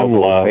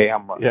global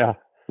family. Yeah.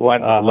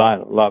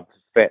 Love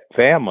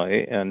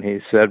family. And he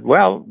said,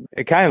 well,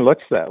 it kind of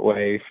looks that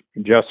way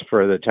just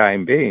for the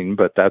time being,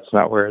 but that's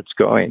not where it's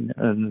going.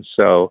 And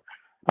so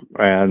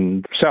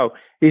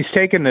he's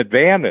taken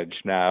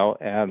advantage now,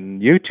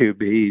 and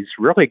YouTube, he's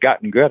really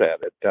gotten good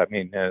at it. I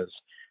mean,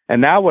 and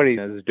now what he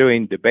is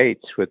doing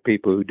debates with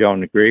people who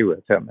don't agree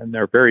with him, and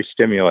they're very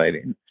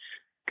stimulating,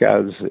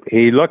 because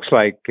he looks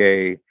like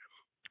a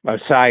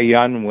Cy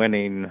Young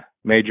winning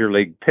major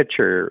league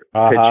pitcher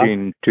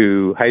pitching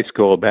to high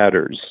school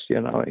batters.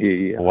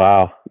 They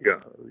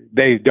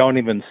don't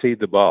even see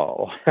the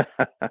ball.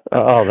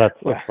 Oh, that's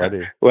so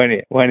funny.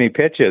 When he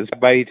pitches,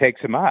 but he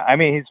takes him out. I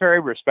mean, he's very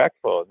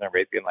respectful and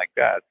everything like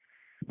that.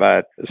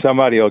 But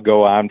somebody will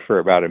go on for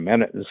about a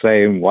minute and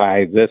say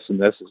why this and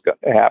this is going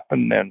to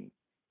happen,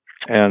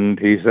 and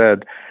he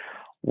said,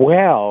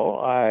 well,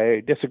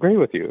 I disagree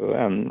with you,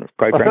 and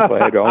quite frankly,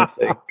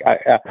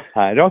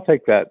 I don't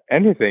think that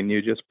anything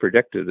you just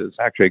predicted is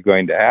actually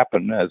going to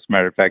happen. As a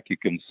matter of fact, you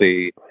can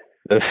see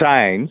the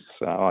signs.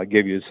 I'll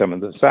give you some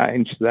of the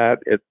signs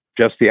that it's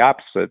just the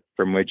opposite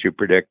from what you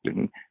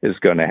predicted is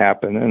going to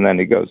happen. And then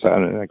he goes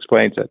on and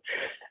explains it,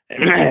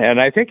 and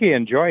I think he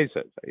enjoys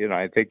it.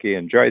 I think he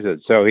enjoys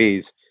it. So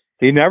he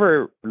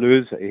never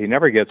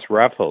gets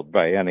ruffled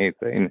by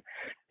anything.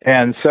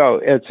 And so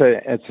it's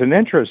an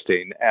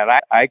interesting, and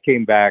I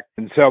came back,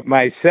 and so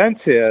my sense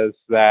is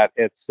that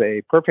it's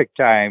a perfect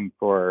time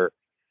for,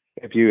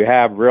 if you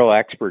have real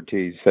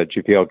expertise that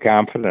you feel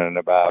confident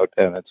about,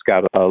 and it's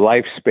got a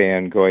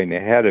lifespan going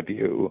ahead of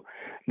you,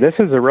 this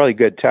is a really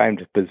good time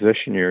to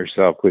position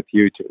yourself with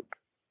YouTube.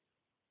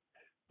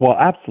 Well,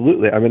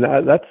 absolutely. I mean,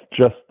 that's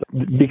just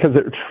because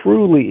it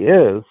truly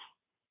is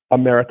a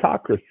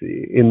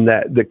meritocracy in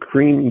that the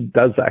cream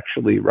does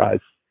actually rise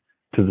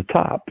to the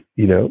top.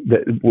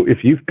 That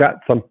if you've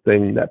got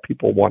something that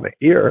people want to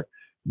hear,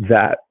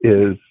 that's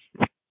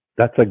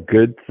a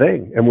good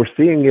thing. And we're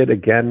seeing it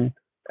again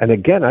and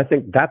again. I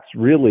think that's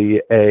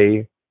really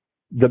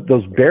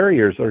those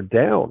barriers are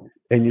down,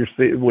 and you're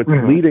seeing what's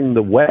leading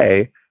the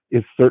way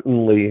is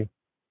certainly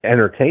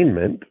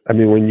entertainment. I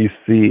mean, when you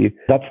see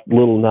that's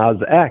Lil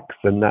Nas X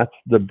and that's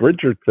the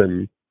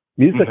Bridgerton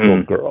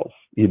musical girls,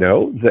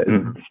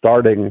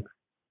 starting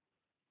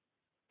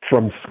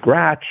from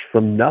scratch,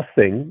 from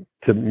nothing,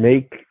 to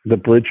make the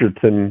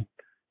Bridgerton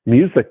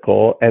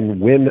musical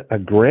and win a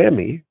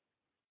Grammy,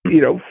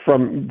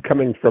 from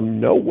coming from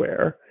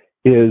nowhere,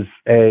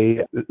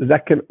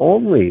 that can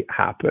only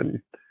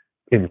happen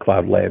in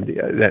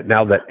Cloudlandia.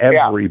 Now that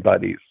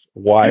everybody's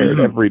wired,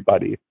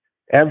 everybody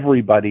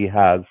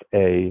has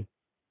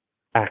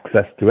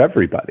access to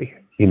everybody,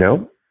 Yeah,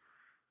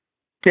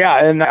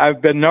 and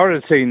I've been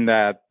noticing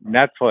that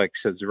Netflix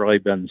has really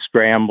been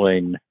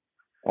scrambling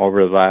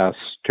over the last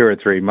 2 or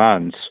 3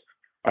 months.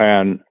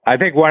 And I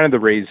think one of the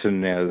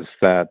reasons is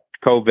that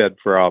COVID,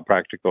 for all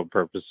practical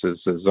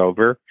purposes, is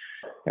over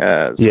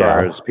as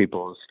far as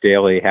people's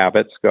daily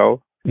habits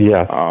go.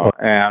 Yeah.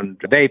 And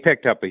they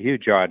picked up a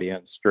huge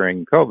audience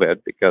during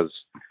COVID because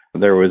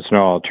there was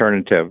no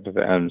alternative.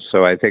 And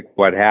so I think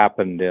what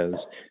happened is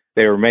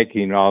they were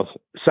making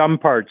some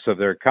parts of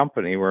their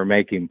company were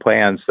making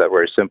plans that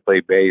were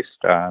simply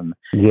based on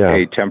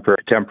a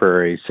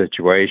temporary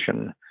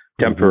situation,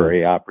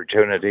 temporary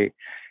opportunity.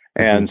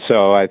 And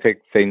so I think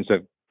things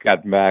have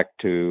gotten back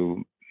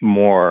to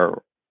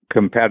more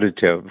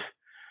competitive,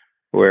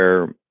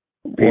 where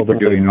people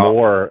doing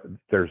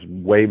there's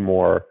way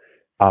more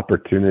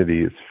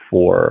opportunities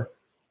for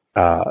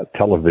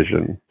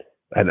television,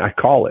 and I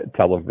call it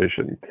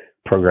television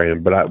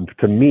programming, but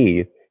to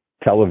me,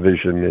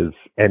 television is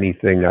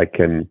anything I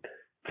can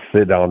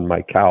sit on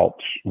my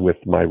couch with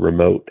my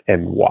remote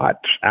and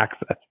watch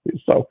access to.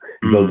 So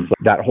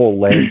that whole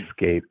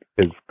landscape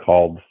is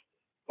called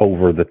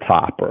over the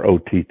top, or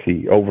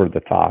OTT, over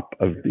the top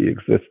of the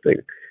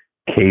existing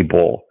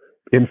cable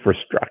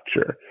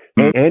infrastructure.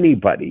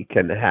 Anybody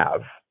can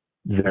have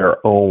their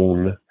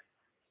own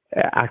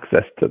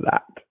access to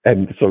that.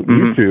 And so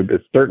YouTube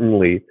is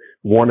certainly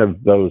one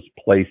of those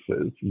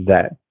places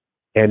that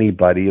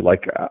anybody,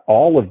 like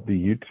all of the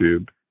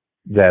YouTube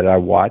that I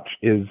watch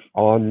is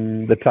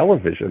on the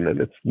television,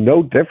 and it's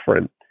no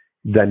different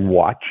than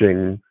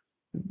watching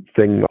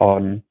things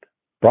on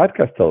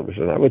broadcast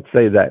television. I would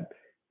say that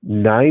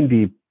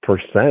 90%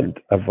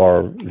 of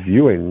our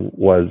viewing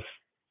was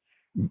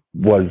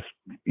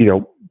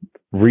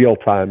real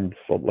time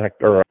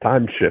select or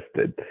time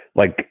shifted,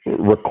 like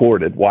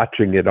recorded,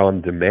 watching it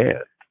on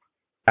demand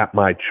at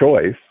my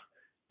choice.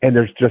 And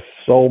there's just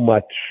so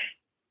much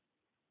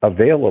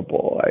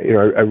available.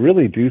 I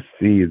really do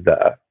see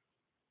the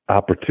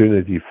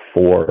opportunity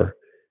for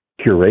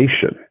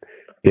curation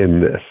in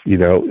this,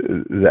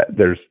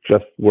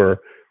 that we're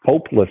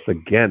hopeless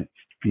against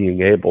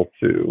being able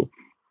to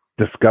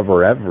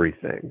discover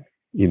everything,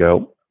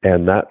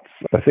 and I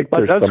think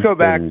there's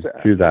something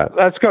to that.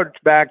 Let's go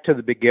back to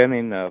the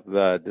beginning of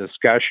the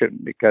discussion,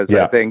 because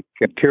I think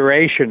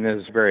curation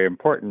is very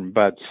important,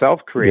 but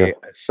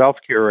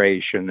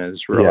self-curation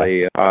is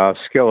really a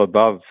skill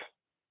above.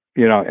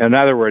 In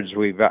other words,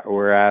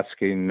 we're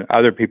asking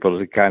other people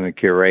to kind of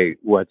curate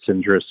what's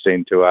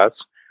interesting to us,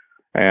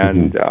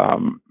 and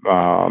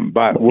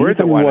but we're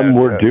the one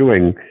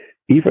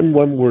even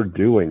when we're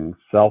doing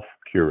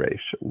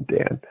self-curation,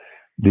 Dan,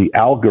 the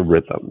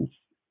algorithms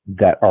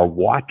that are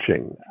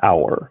watching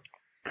our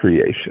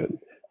creation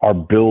are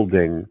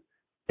building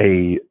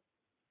a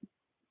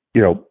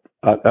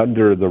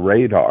under the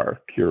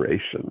radar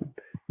curation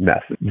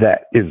method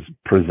that is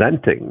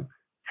presenting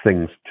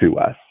things to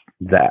us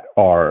that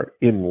are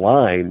in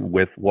line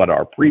with what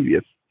our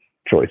previous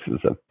choices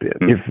have been.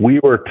 If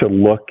we were to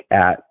look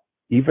at,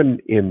 even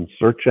in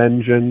search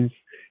engines,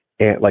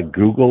 and like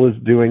Google is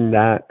doing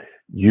that,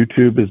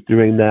 YouTube is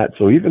doing that.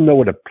 So even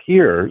though it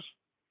appears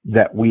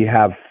that we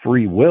have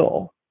free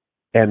will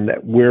and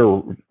that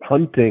we're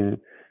hunting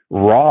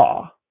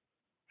raw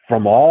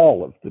from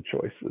all of the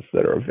choices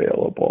that are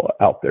available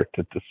out there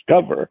to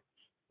discover,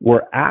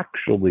 we're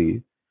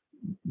actually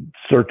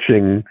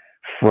searching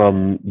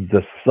from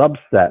the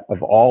subset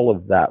of all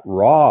of that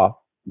raw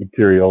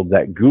material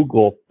that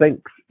Google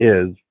thinks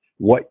is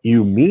what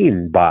you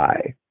mean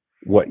by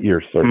what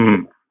you're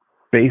searching,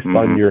 based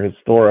on your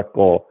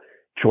historical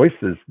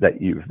choices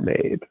that you've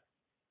made.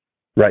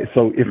 Right.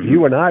 So if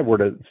you and I were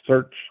to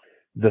search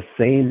the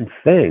same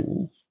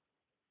things,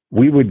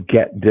 we would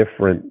get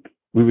different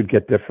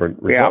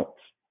results.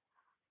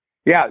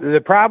 Yeah,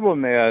 the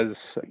problem is,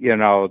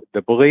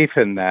 the belief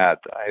in that,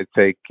 I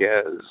think,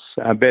 is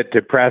a bit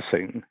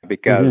depressing,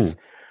 because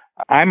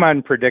I'm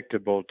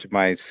unpredictable to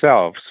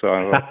myself,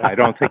 so I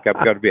don't think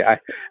I'm going to be. I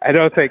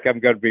don't think I'm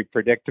going to be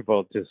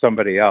predictable to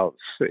somebody else.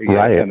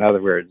 Right. In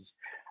other words,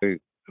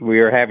 we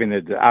are having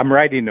I'm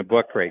writing a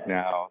book right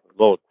now, a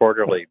little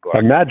quarterly book.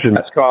 Imagine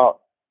that's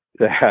called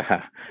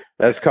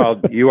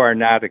 "You Are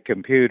Not a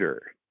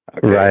Computer."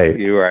 Okay? Right.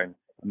 You are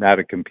not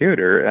a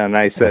computer, and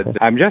I said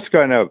I'm just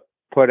going to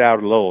put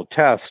out a little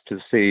test to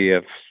see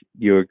if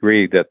you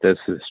agree that this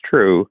is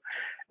true.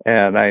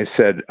 And I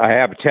said, I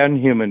have 10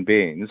 human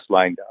beings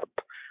lined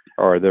up,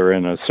 or they're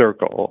in a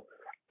circle,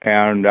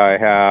 and I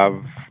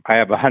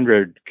have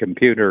 100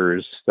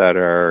 computers that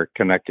are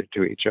connected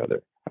to each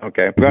other.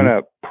 Okay. I'm going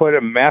to put a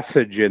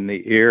message in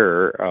the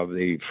ear of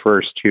the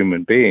first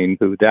human being,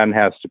 who then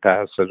has to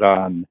pass it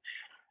on,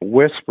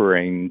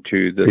 whispering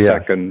to the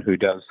second, who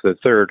does the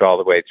third, all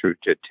the way through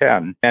to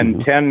 10.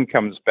 And 10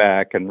 comes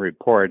back and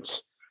reports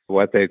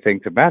what they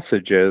think the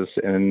message is,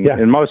 and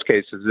in most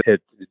cases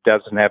it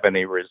doesn't have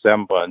any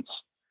resemblance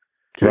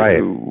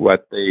to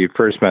what the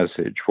first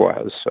message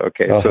was.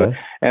 Okay, so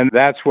and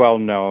that's well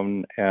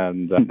known,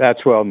 and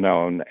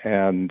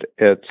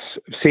it's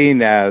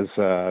seen as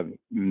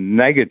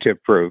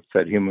negative proof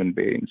that human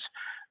beings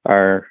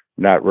are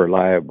not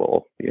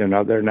reliable.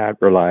 They're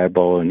not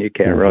reliable, and you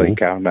can't really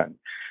count on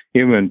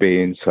human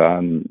beings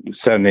on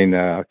sending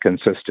a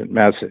consistent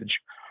message.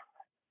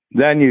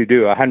 Then you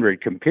do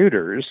 100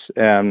 computers,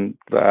 and,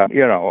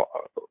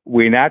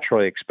 we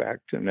naturally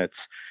expect, and it's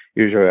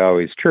usually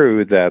always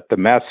true, that the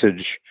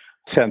message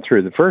sent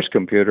through the first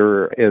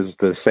computer is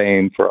the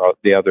same for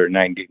the other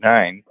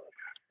 99.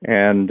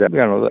 And,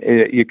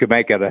 you could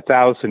make it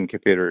 1,000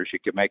 computers, you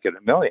could make it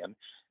 1,000,000.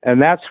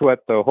 And that's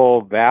what the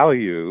whole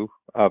value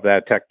of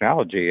that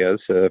technology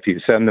is. If you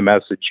send the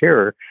message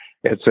here,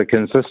 it's a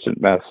consistent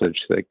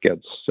message that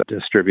gets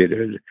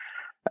distributed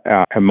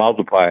and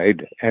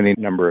multiplied any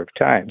number of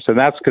times. And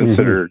that's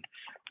considered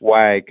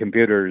why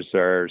computers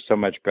are so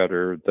much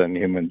better than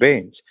human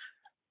beings.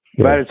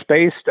 But it's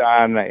based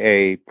on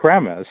a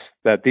premise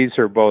that these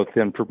are both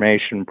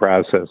information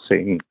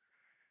processing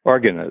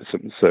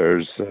organisms.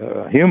 There's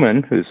a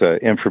human who's an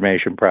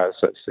information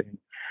processing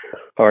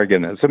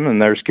organism,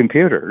 and there's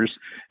computers.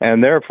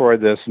 And therefore,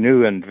 this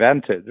new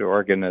invented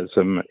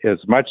organism is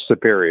much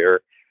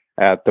superior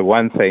at the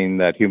one thing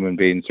that human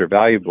beings are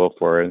valuable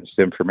for, is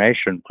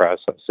information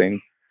processing.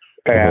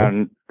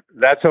 And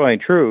that's only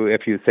true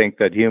if you think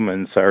that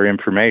humans are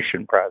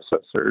information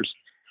processors.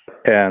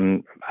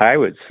 And I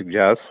would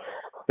suggest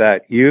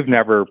that you've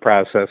never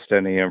processed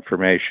any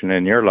information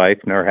in your life,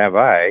 nor have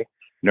I,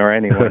 nor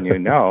anyone you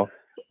know,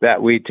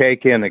 that we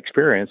take in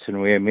experience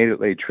and we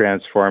immediately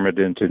transform it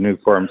into new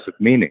forms of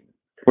meaning.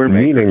 We're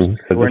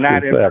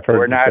not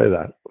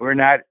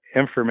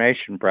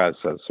information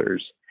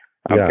processors.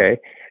 Okay.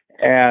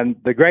 Yeah. And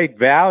the great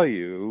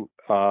value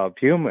of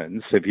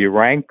humans, if you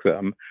rank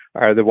them,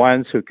 are the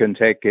ones who can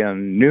take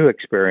in new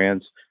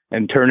experience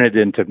and turn it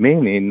into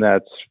meaning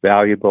that's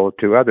valuable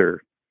to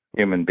other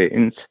human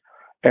beings.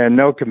 And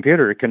no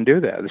computer can do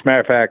that. As a matter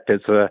of fact,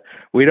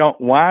 we don't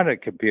want a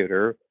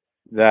computer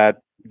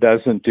that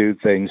doesn't do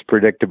things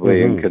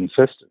predictably and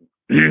consistent.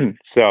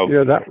 So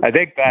I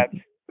think that.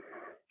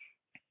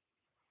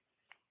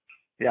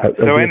 Yeah.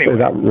 So anyway,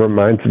 that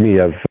reminds me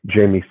of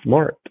Jamie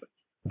Smart.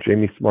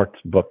 Jamie Smart's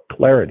book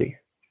Clarity.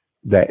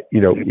 That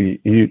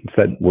you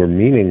said we're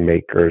meaning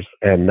makers,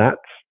 and that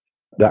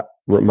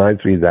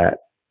reminds me that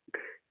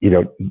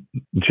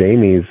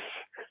Jamie's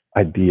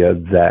idea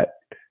that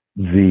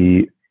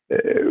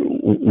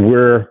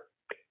we're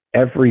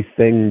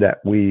everything that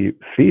we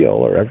feel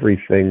or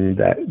everything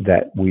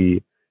that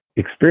we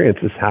experience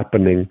is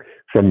happening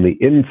from the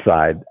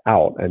inside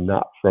out and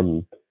not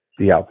from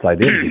the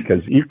outside in,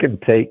 because you can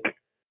take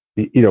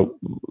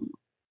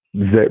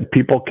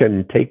people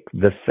can take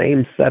the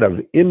same set of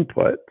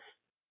inputs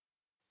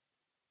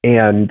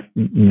and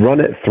run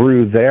it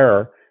through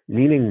their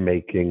meaning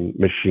making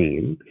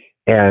machine,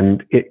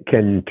 and it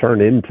can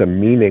turn into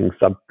meaning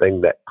something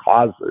that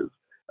causes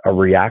a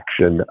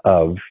reaction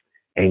of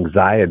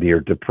anxiety or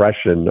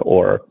depression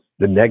or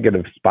the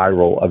negative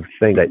spiral of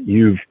thing that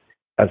you've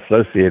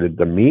associated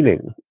the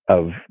meaning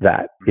of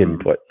that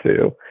input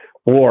to.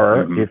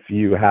 Or if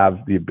you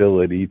have the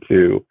ability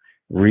to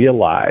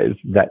realize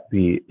that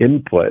the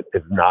input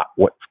is not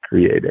what's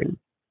creating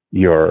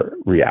your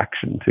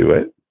reaction to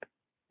it,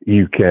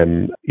 you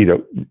can,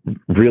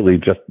 really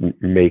just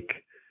make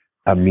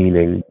a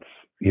meaning,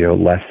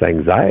 less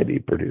anxiety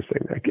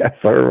producing, I guess,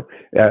 or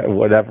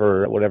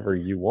whatever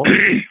you want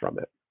from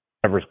it,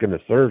 whatever's going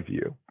to serve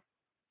you.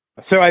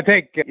 So I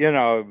think,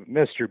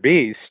 Mr.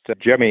 Beast,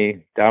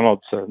 Jimmy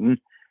Donaldson,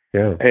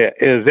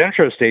 is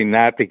interesting,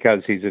 not because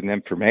he's an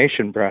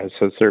information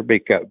processor,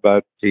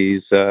 but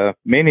he's a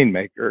meaning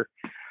maker.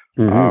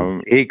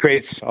 He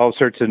creates all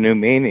sorts of new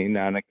meaning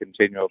on a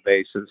continual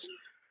basis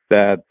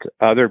that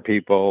other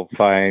people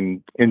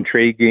find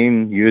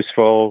intriguing,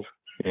 useful,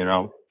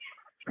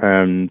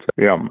 and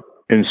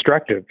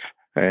instructive.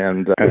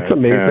 And it's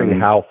amazing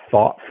how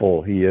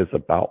thoughtful he is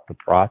about the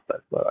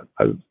process.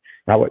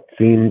 How it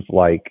seems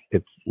like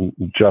it's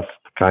just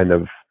kind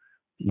of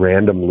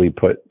randomly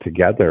put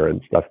together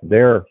and stuff.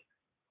 They're,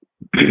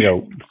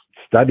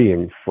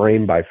 studying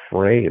frame by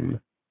frame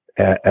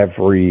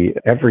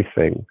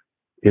everything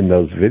in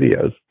those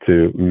videos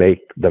to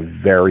make the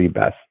very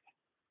best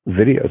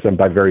videos, and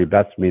by very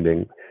best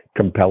meaning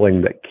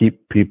compelling, that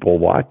keep people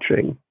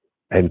watching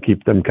and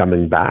keep them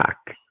coming back.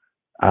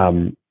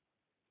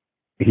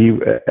 He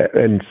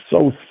and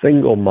so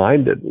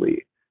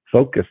single-mindedly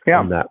focused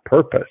on that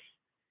purpose.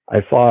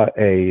 I saw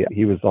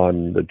he was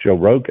on the Joe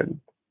Rogan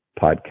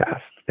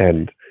podcast,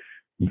 and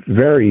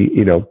very,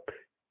 it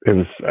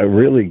was a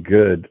really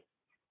good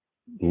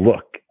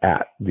look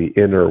at the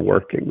inner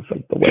workings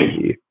of the way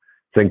he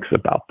thinks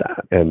about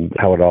that and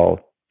how it all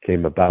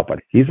came about. But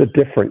he's a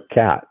different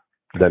cat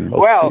than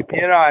most people.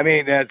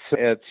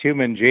 It's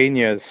human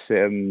genius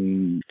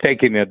in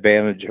taking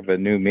advantage of a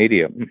new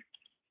medium.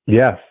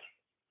 Yes.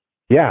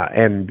 Yeah,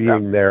 and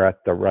being there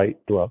at the right.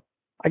 Well,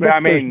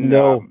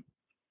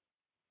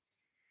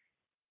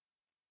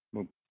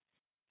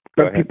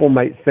 but people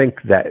might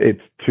think that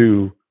it's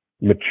too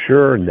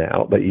mature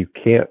now, that you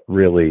can't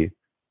really,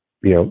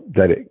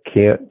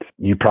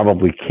 you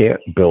probably can't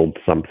build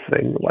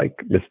something like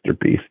Mr.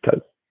 Beast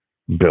has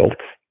built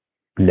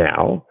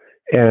now.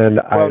 And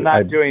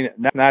not doing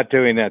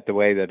it the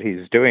way that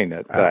he's doing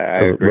it.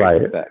 I agree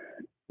with that.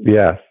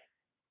 Yes.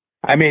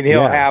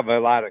 He'll have a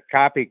lot of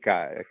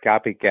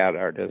copycat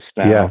artists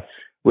now. Yes.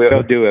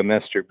 We'll do a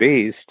Mr.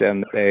 Beast,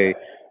 and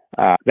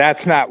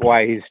that's not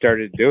why he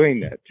started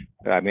doing it.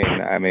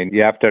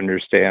 You have to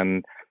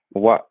understand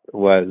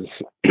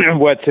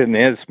what's in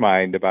his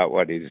mind about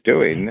what he's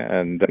doing,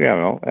 and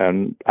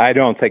and I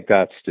don't think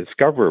that's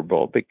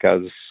discoverable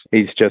because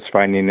he's just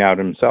finding out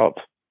himself.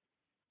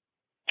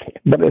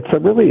 But it's a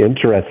really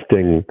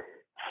interesting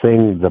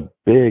thing, the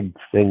big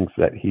things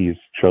that he's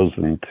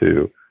chosen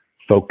to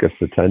focus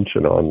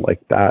attention on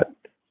like that.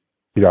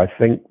 I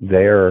think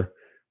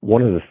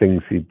one of the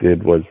things he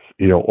did was,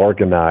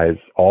 organize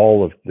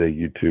all of the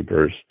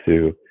YouTubers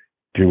to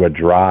do a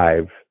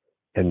drive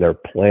and they're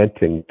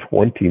planting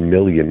 20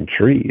 million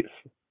trees,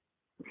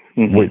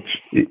 which,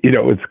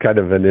 it's kind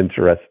of an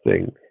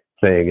interesting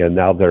thing. And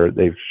now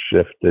they've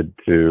shifted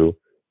to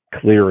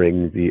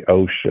clearing the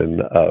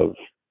ocean of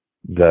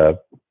the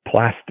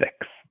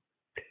plastics.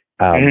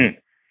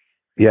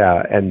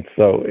 Yeah. And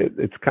so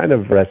it's kind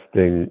of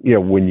interesting,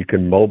 when you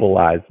can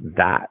mobilize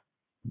that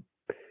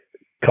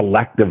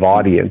collective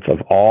audience of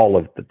all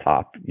of the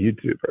top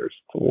YouTubers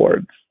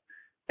towards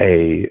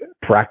a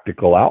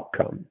practical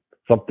outcome,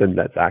 something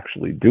that's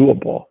actually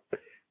doable,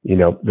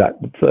 there's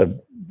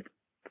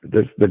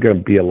going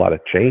to be a lot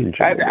of change.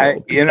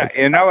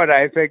 You know what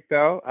I think,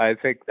 though? I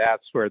think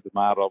that's where the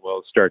model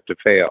will start to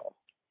fail.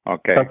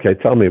 Okay. Okay.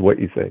 Tell me what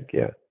you think.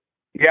 Yeah.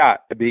 Yeah,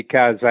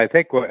 because I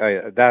think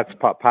that's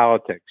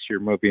politics. You're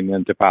moving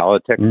into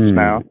politics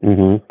now.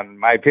 Mm-hmm. And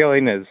my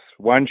feeling is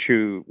once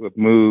you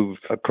move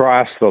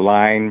across the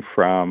line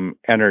from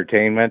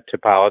entertainment to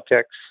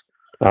politics,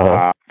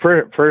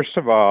 first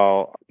of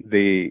all,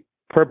 the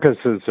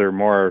purposes are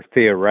more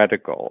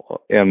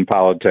theoretical in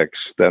politics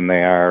than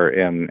they are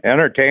in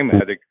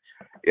entertainment.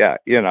 Yeah,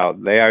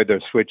 they either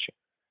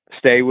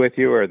stay with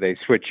you or they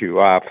switch you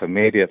off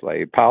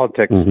immediately.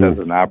 Politics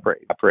doesn't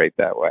operate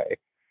that way.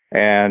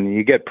 And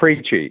you get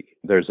preachy.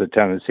 There's a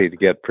tendency to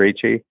get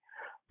preachy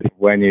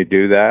when you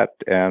do that.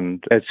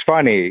 And it's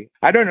funny.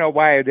 I don't know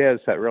why it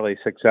is that really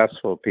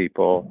successful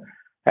people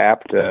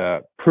have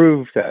to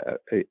prove that,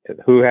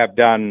 who have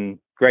done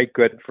great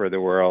good for the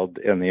world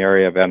in the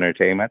area of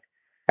entertainment,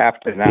 have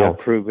to now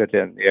prove it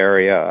in the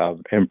area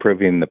of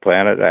improving the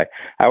planet. I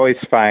always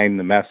find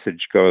the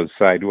message goes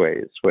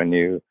sideways when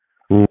you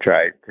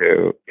try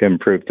to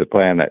improve the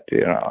planet.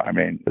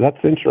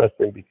 That's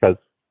interesting because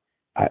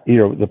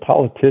the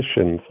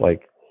politicians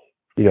like,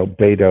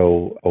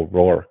 Beto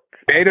O'Rourke.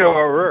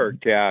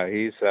 Yeah,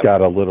 he's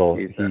got a little.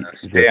 He's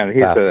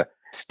a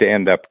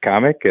stand-up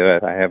comic.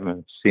 I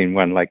haven't seen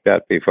one like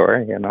that before.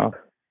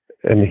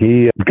 And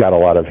he got a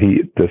lot of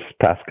heat this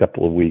past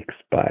couple of weeks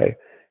by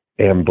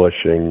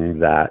ambushing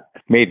that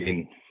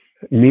meeting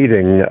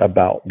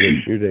about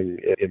the shooting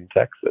in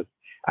Texas.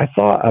 I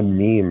saw a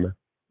meme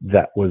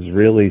that was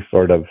really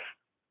sort of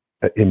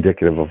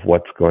indicative of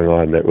what's going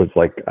on. It was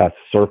like a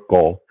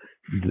circle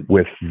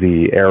with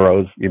the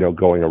arrows,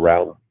 going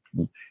around,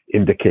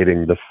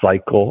 indicating the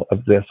cycle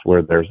of this,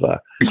 where there's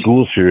a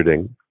school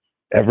shooting,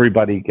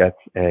 everybody gets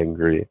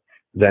angry,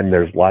 then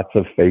there's lots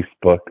of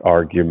Facebook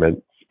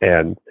arguments,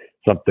 and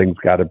something's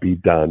got to be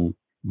done,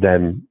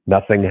 then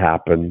nothing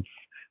happens,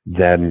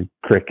 then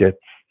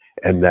crickets,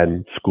 and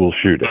then school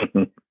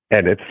shooting.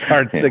 And it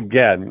starts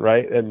again,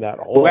 right? And that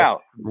whole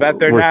but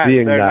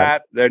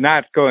they're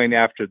not going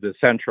after the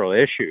central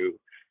issue,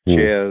 which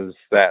is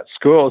that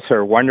schools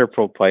are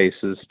wonderful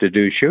places to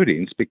do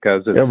shootings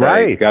because it's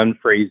a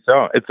gun-free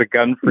zone. It's a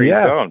gun-free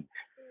zone.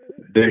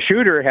 The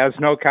shooter has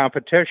no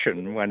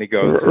competition when he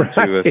goes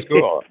into a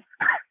school.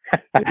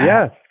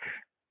 Yes.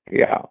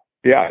 Yeah.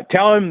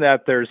 Tell him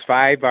that there's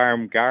 5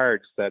 armed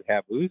guards that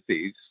have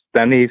Uzis,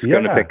 then he's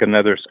going to pick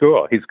another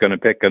school.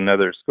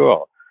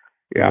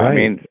 Yeah. Right. I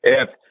mean,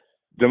 if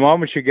the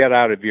moment you get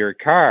out of your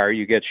car,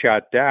 you get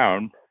shot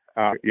down,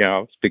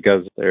 it's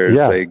because there's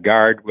a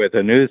guard with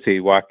an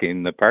Uzi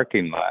walking the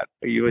parking lot.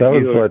 That's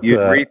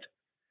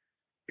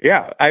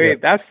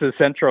the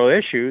central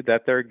issue,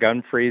 that they're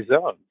gun-free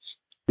zones.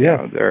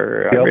 Yeah.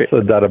 He also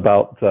said that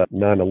about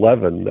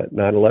 9/11, that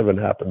 9/11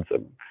 happens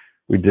and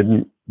we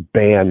didn't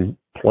ban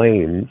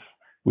planes,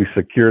 we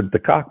secured the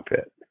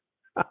cockpit.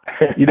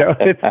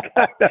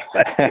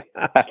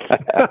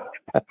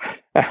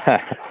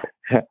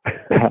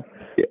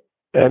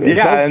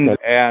 It's kind of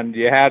and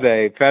you had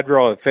a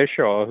federal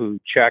official who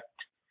checked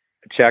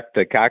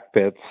the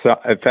cockpits,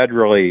 a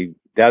federally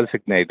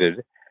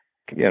designated,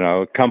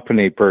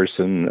 company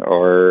person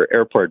or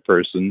airport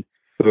person,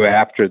 who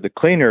after the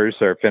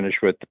cleaners are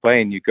finished with the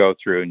plane, you go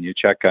through and you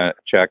check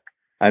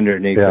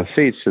underneath the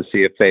seats to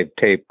see if they've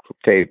taped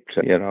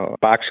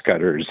box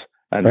cutters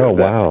under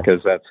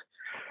because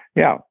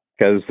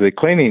because the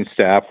cleaning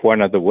staff,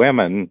 one of the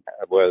women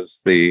was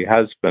the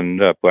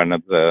husband of one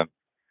of the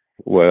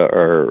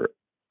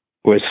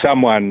was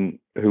someone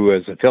who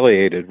was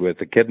affiliated with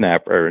the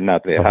kidnapper,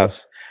 not the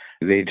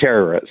the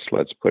terrorist.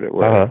 Let's put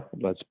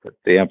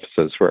the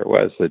emphasis where it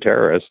was, the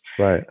terrorist.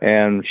 Right.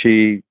 And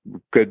she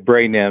could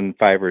bring in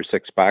 5 or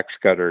 6 box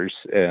cutters,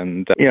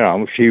 and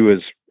she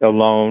was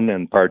alone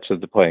in parts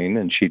of the plane,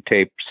 and she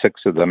taped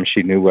 6 of them.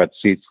 She knew what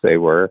seats they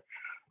were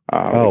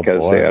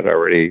because they had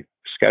already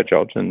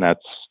scheduled, and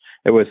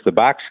it was the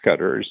box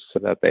cutters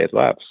that they had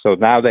left. So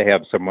now they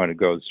have someone who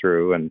goes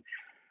through and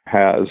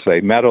has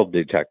a metal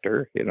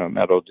detector,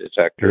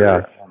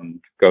 and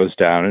goes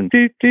down and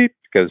deep,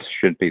 because it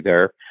shouldn't be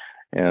there.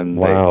 And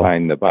they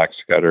find the box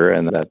cutter,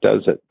 and that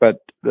does it. But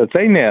the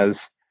thing is,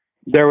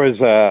 there was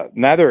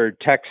another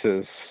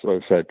Texas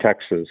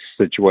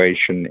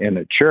situation in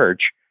a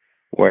church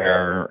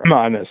where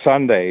on a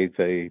Sunday,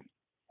 the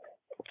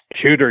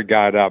shooter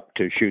got up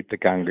to shoot the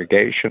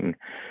congregation,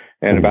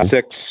 and about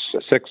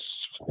six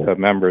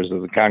members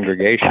of the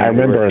congregation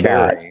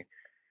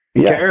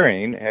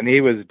carrying, and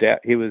he was dead.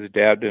 He was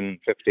dead in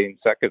 15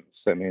 seconds.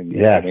 I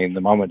mean,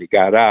 the moment he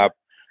got up,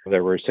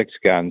 there were 6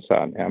 guns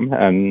on him,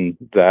 and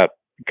that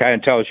kind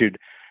of tells you,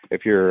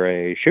 if you're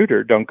a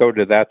shooter, don't go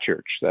to that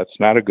church. That's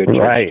not a good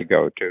church to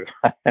go to.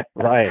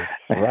 Right.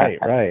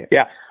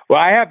 Yeah. Well,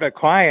 I have a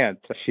client.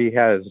 She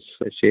had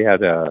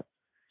a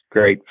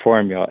great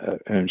formula,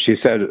 and she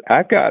said,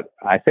 I've got,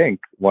 I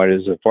think, what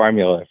is a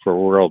formula for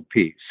world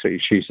peace. So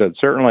she said,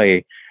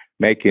 certainly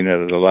making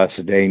it a less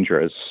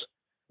dangerous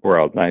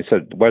world. And I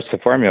said, what's the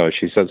formula?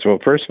 She says, well,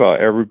 first of all,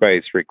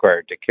 everybody's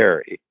required to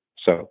carry.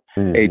 So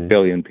 8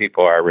 billion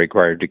people are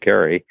required to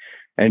carry.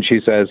 And she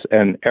says,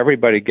 and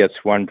everybody gets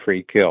 1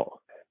 free kill.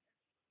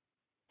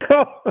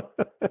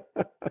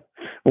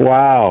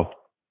 Wow.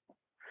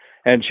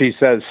 And she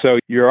says, so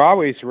you're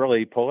always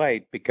really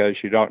polite because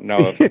you don't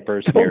know if the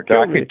person you're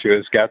talking to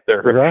has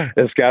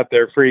got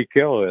their free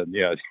kill in.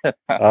 Yes.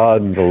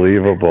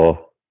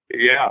 Unbelievable.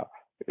 Yeah.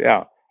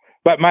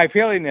 But my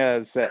feeling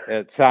is that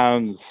it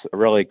sounds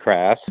really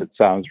crass. It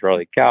sounds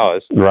really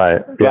callous.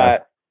 Right.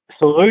 But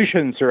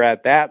solutions are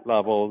at that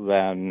level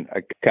than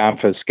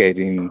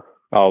confiscating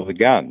all the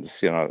guns.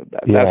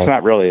 That's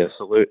not really a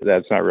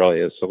That's not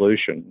really a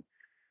solution.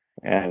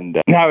 And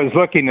I was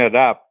looking it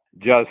up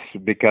just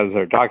because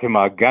they're talking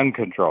about gun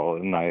control,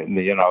 and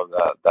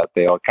that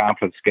they'll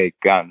confiscate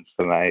guns.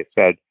 And I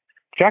said,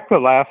 check the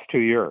last 2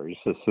 years.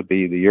 This would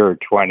be the year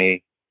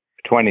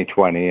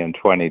 2020 and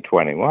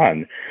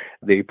 2021.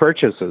 The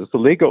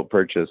legal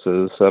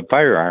purchases of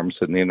firearms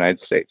in the United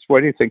States.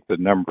 What do you think the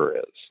number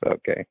is?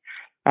 Okay,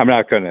 I'm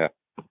not going to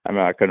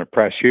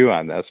press you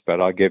on this,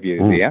 but I'll give you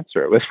the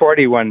answer. It was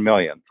 41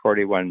 million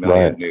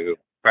new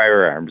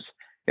firearms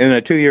in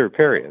a 2-year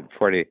period.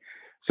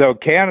 So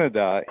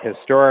Canada,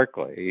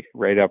 historically,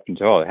 right up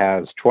until it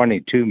has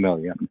 22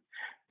 million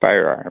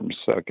firearms.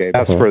 Okay,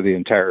 that's for the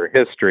entire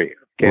history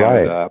of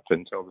Canada up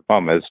until the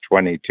moment is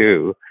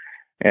 22.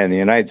 And the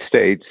United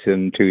States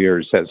in 2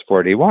 years has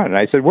 41. And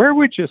I said, where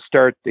would you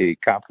start the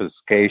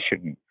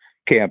confiscation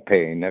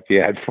campaign if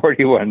you had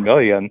 41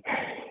 million?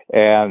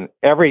 And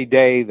every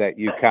day that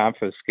you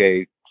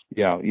confiscate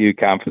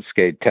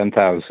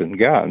 10,000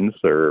 guns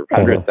or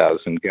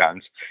 100,000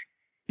 guns,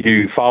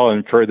 you've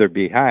fallen further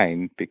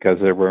behind because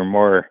there were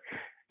more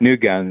new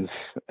guns.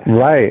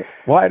 Right.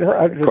 Well,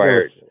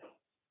 acquired.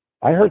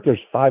 I heard there's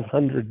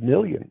 500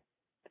 million.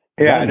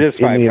 Yeah, it is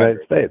 500 in the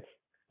United States.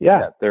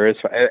 Yeah, there is.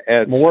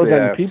 It's more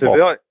than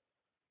people.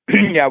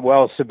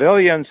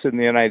 Civilians in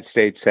the United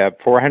States have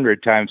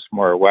 400 times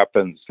more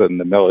weapons than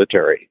the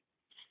military.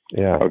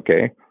 Yeah.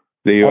 Okay.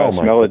 The U.S.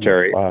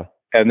 military. Wow.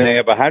 And they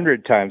have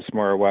 100 times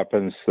more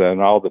weapons than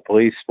all the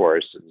police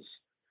forces.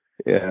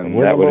 And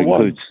that would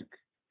include.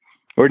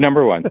 We're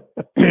number 1.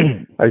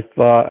 I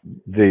saw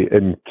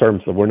in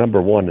terms of we're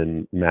number 1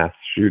 in mass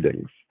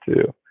shootings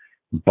too,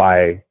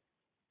 by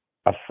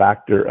a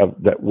factor of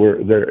that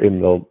they're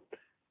in the.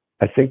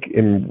 I think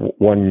in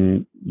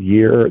 1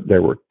 year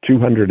there were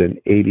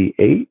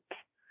 288,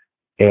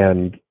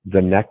 and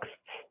the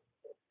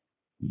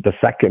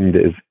second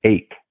is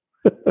 8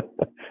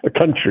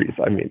 countries.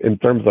 I mean, in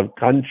terms of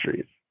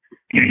countries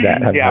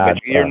that have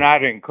but you're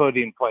not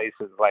including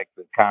places like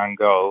the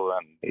Congo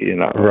and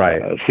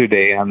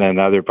Sudan and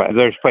other places.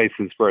 There's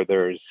places where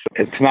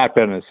it's not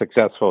been a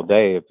successful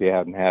day if you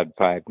haven't had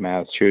 5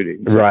 mass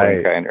shootings of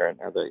one kind or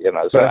another.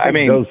 So I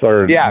mean, those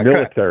are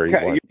military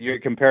ones. You're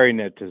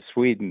comparing it to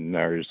Sweden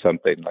or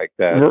something like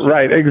that.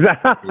 Right.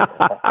 Exactly.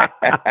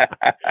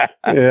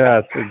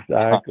 Yes.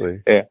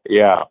 Exactly.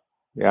 Yeah.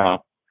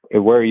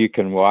 Where you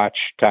can watch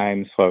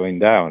time slowing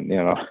down.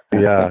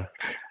 Yeah.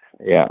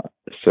 Yeah.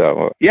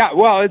 So,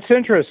 well, it's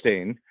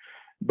interesting,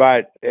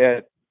 but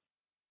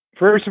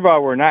first of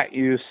all, we're not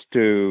used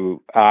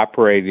to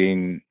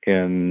operating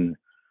in,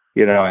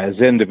 as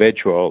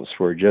individuals.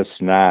 We're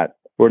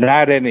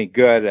not any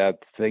good at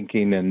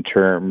thinking in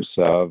terms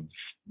of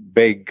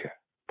big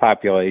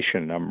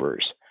population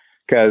numbers,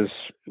 because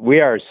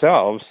we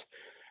ourselves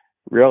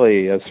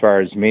really, as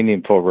far as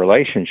meaningful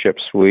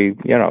relationships, we're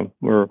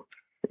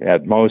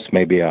at most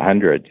maybe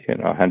 100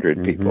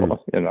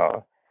 people,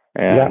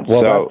 And that's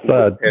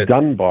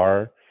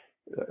Dunbar,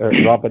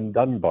 Robin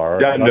Dunbar.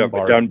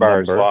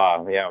 Dunbar's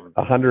law.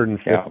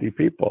 150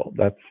 people.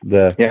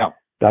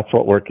 That's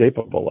what we're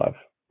capable of,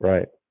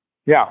 right?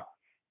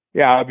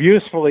 Of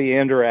usefully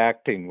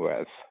interacting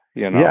with,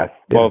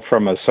 both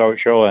from a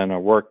social and a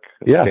work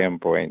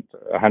standpoint.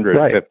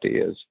 150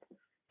 is.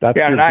 That's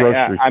your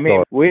grocery store. I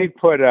mean, we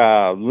put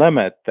a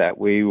limit that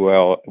we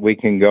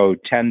can go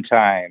 10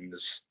 times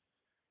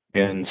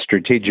in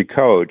Strategic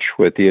Coach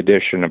with the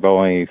addition of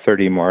only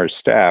 30 more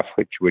staff,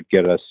 which would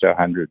get us to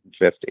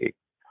 150.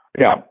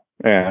 Yeah.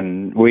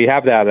 And we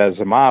have that as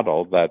a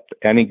model that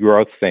any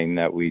growth thing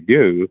that we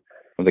do,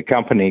 the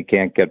company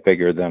can't get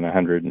bigger than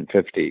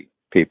 150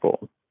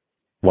 people.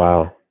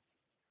 Wow.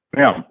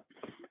 Yeah.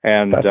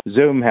 And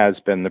Zoom has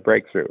been the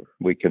breakthrough.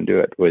 We can do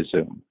it with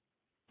Zoom.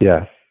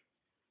 Yes.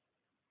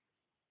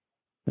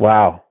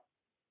 Wow.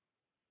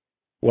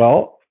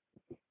 Well,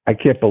 I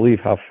can't believe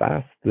how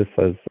fast this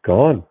has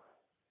gone.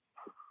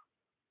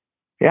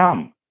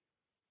 Yeah.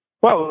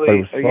 Well, It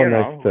was so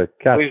nice to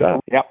catch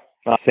up. Yep.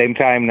 Same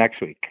time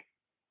next week.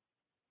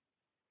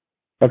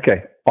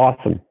 Okay,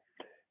 awesome.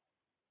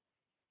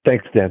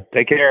 Thanks, Dan.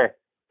 Take care.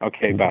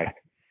 Okay, bye.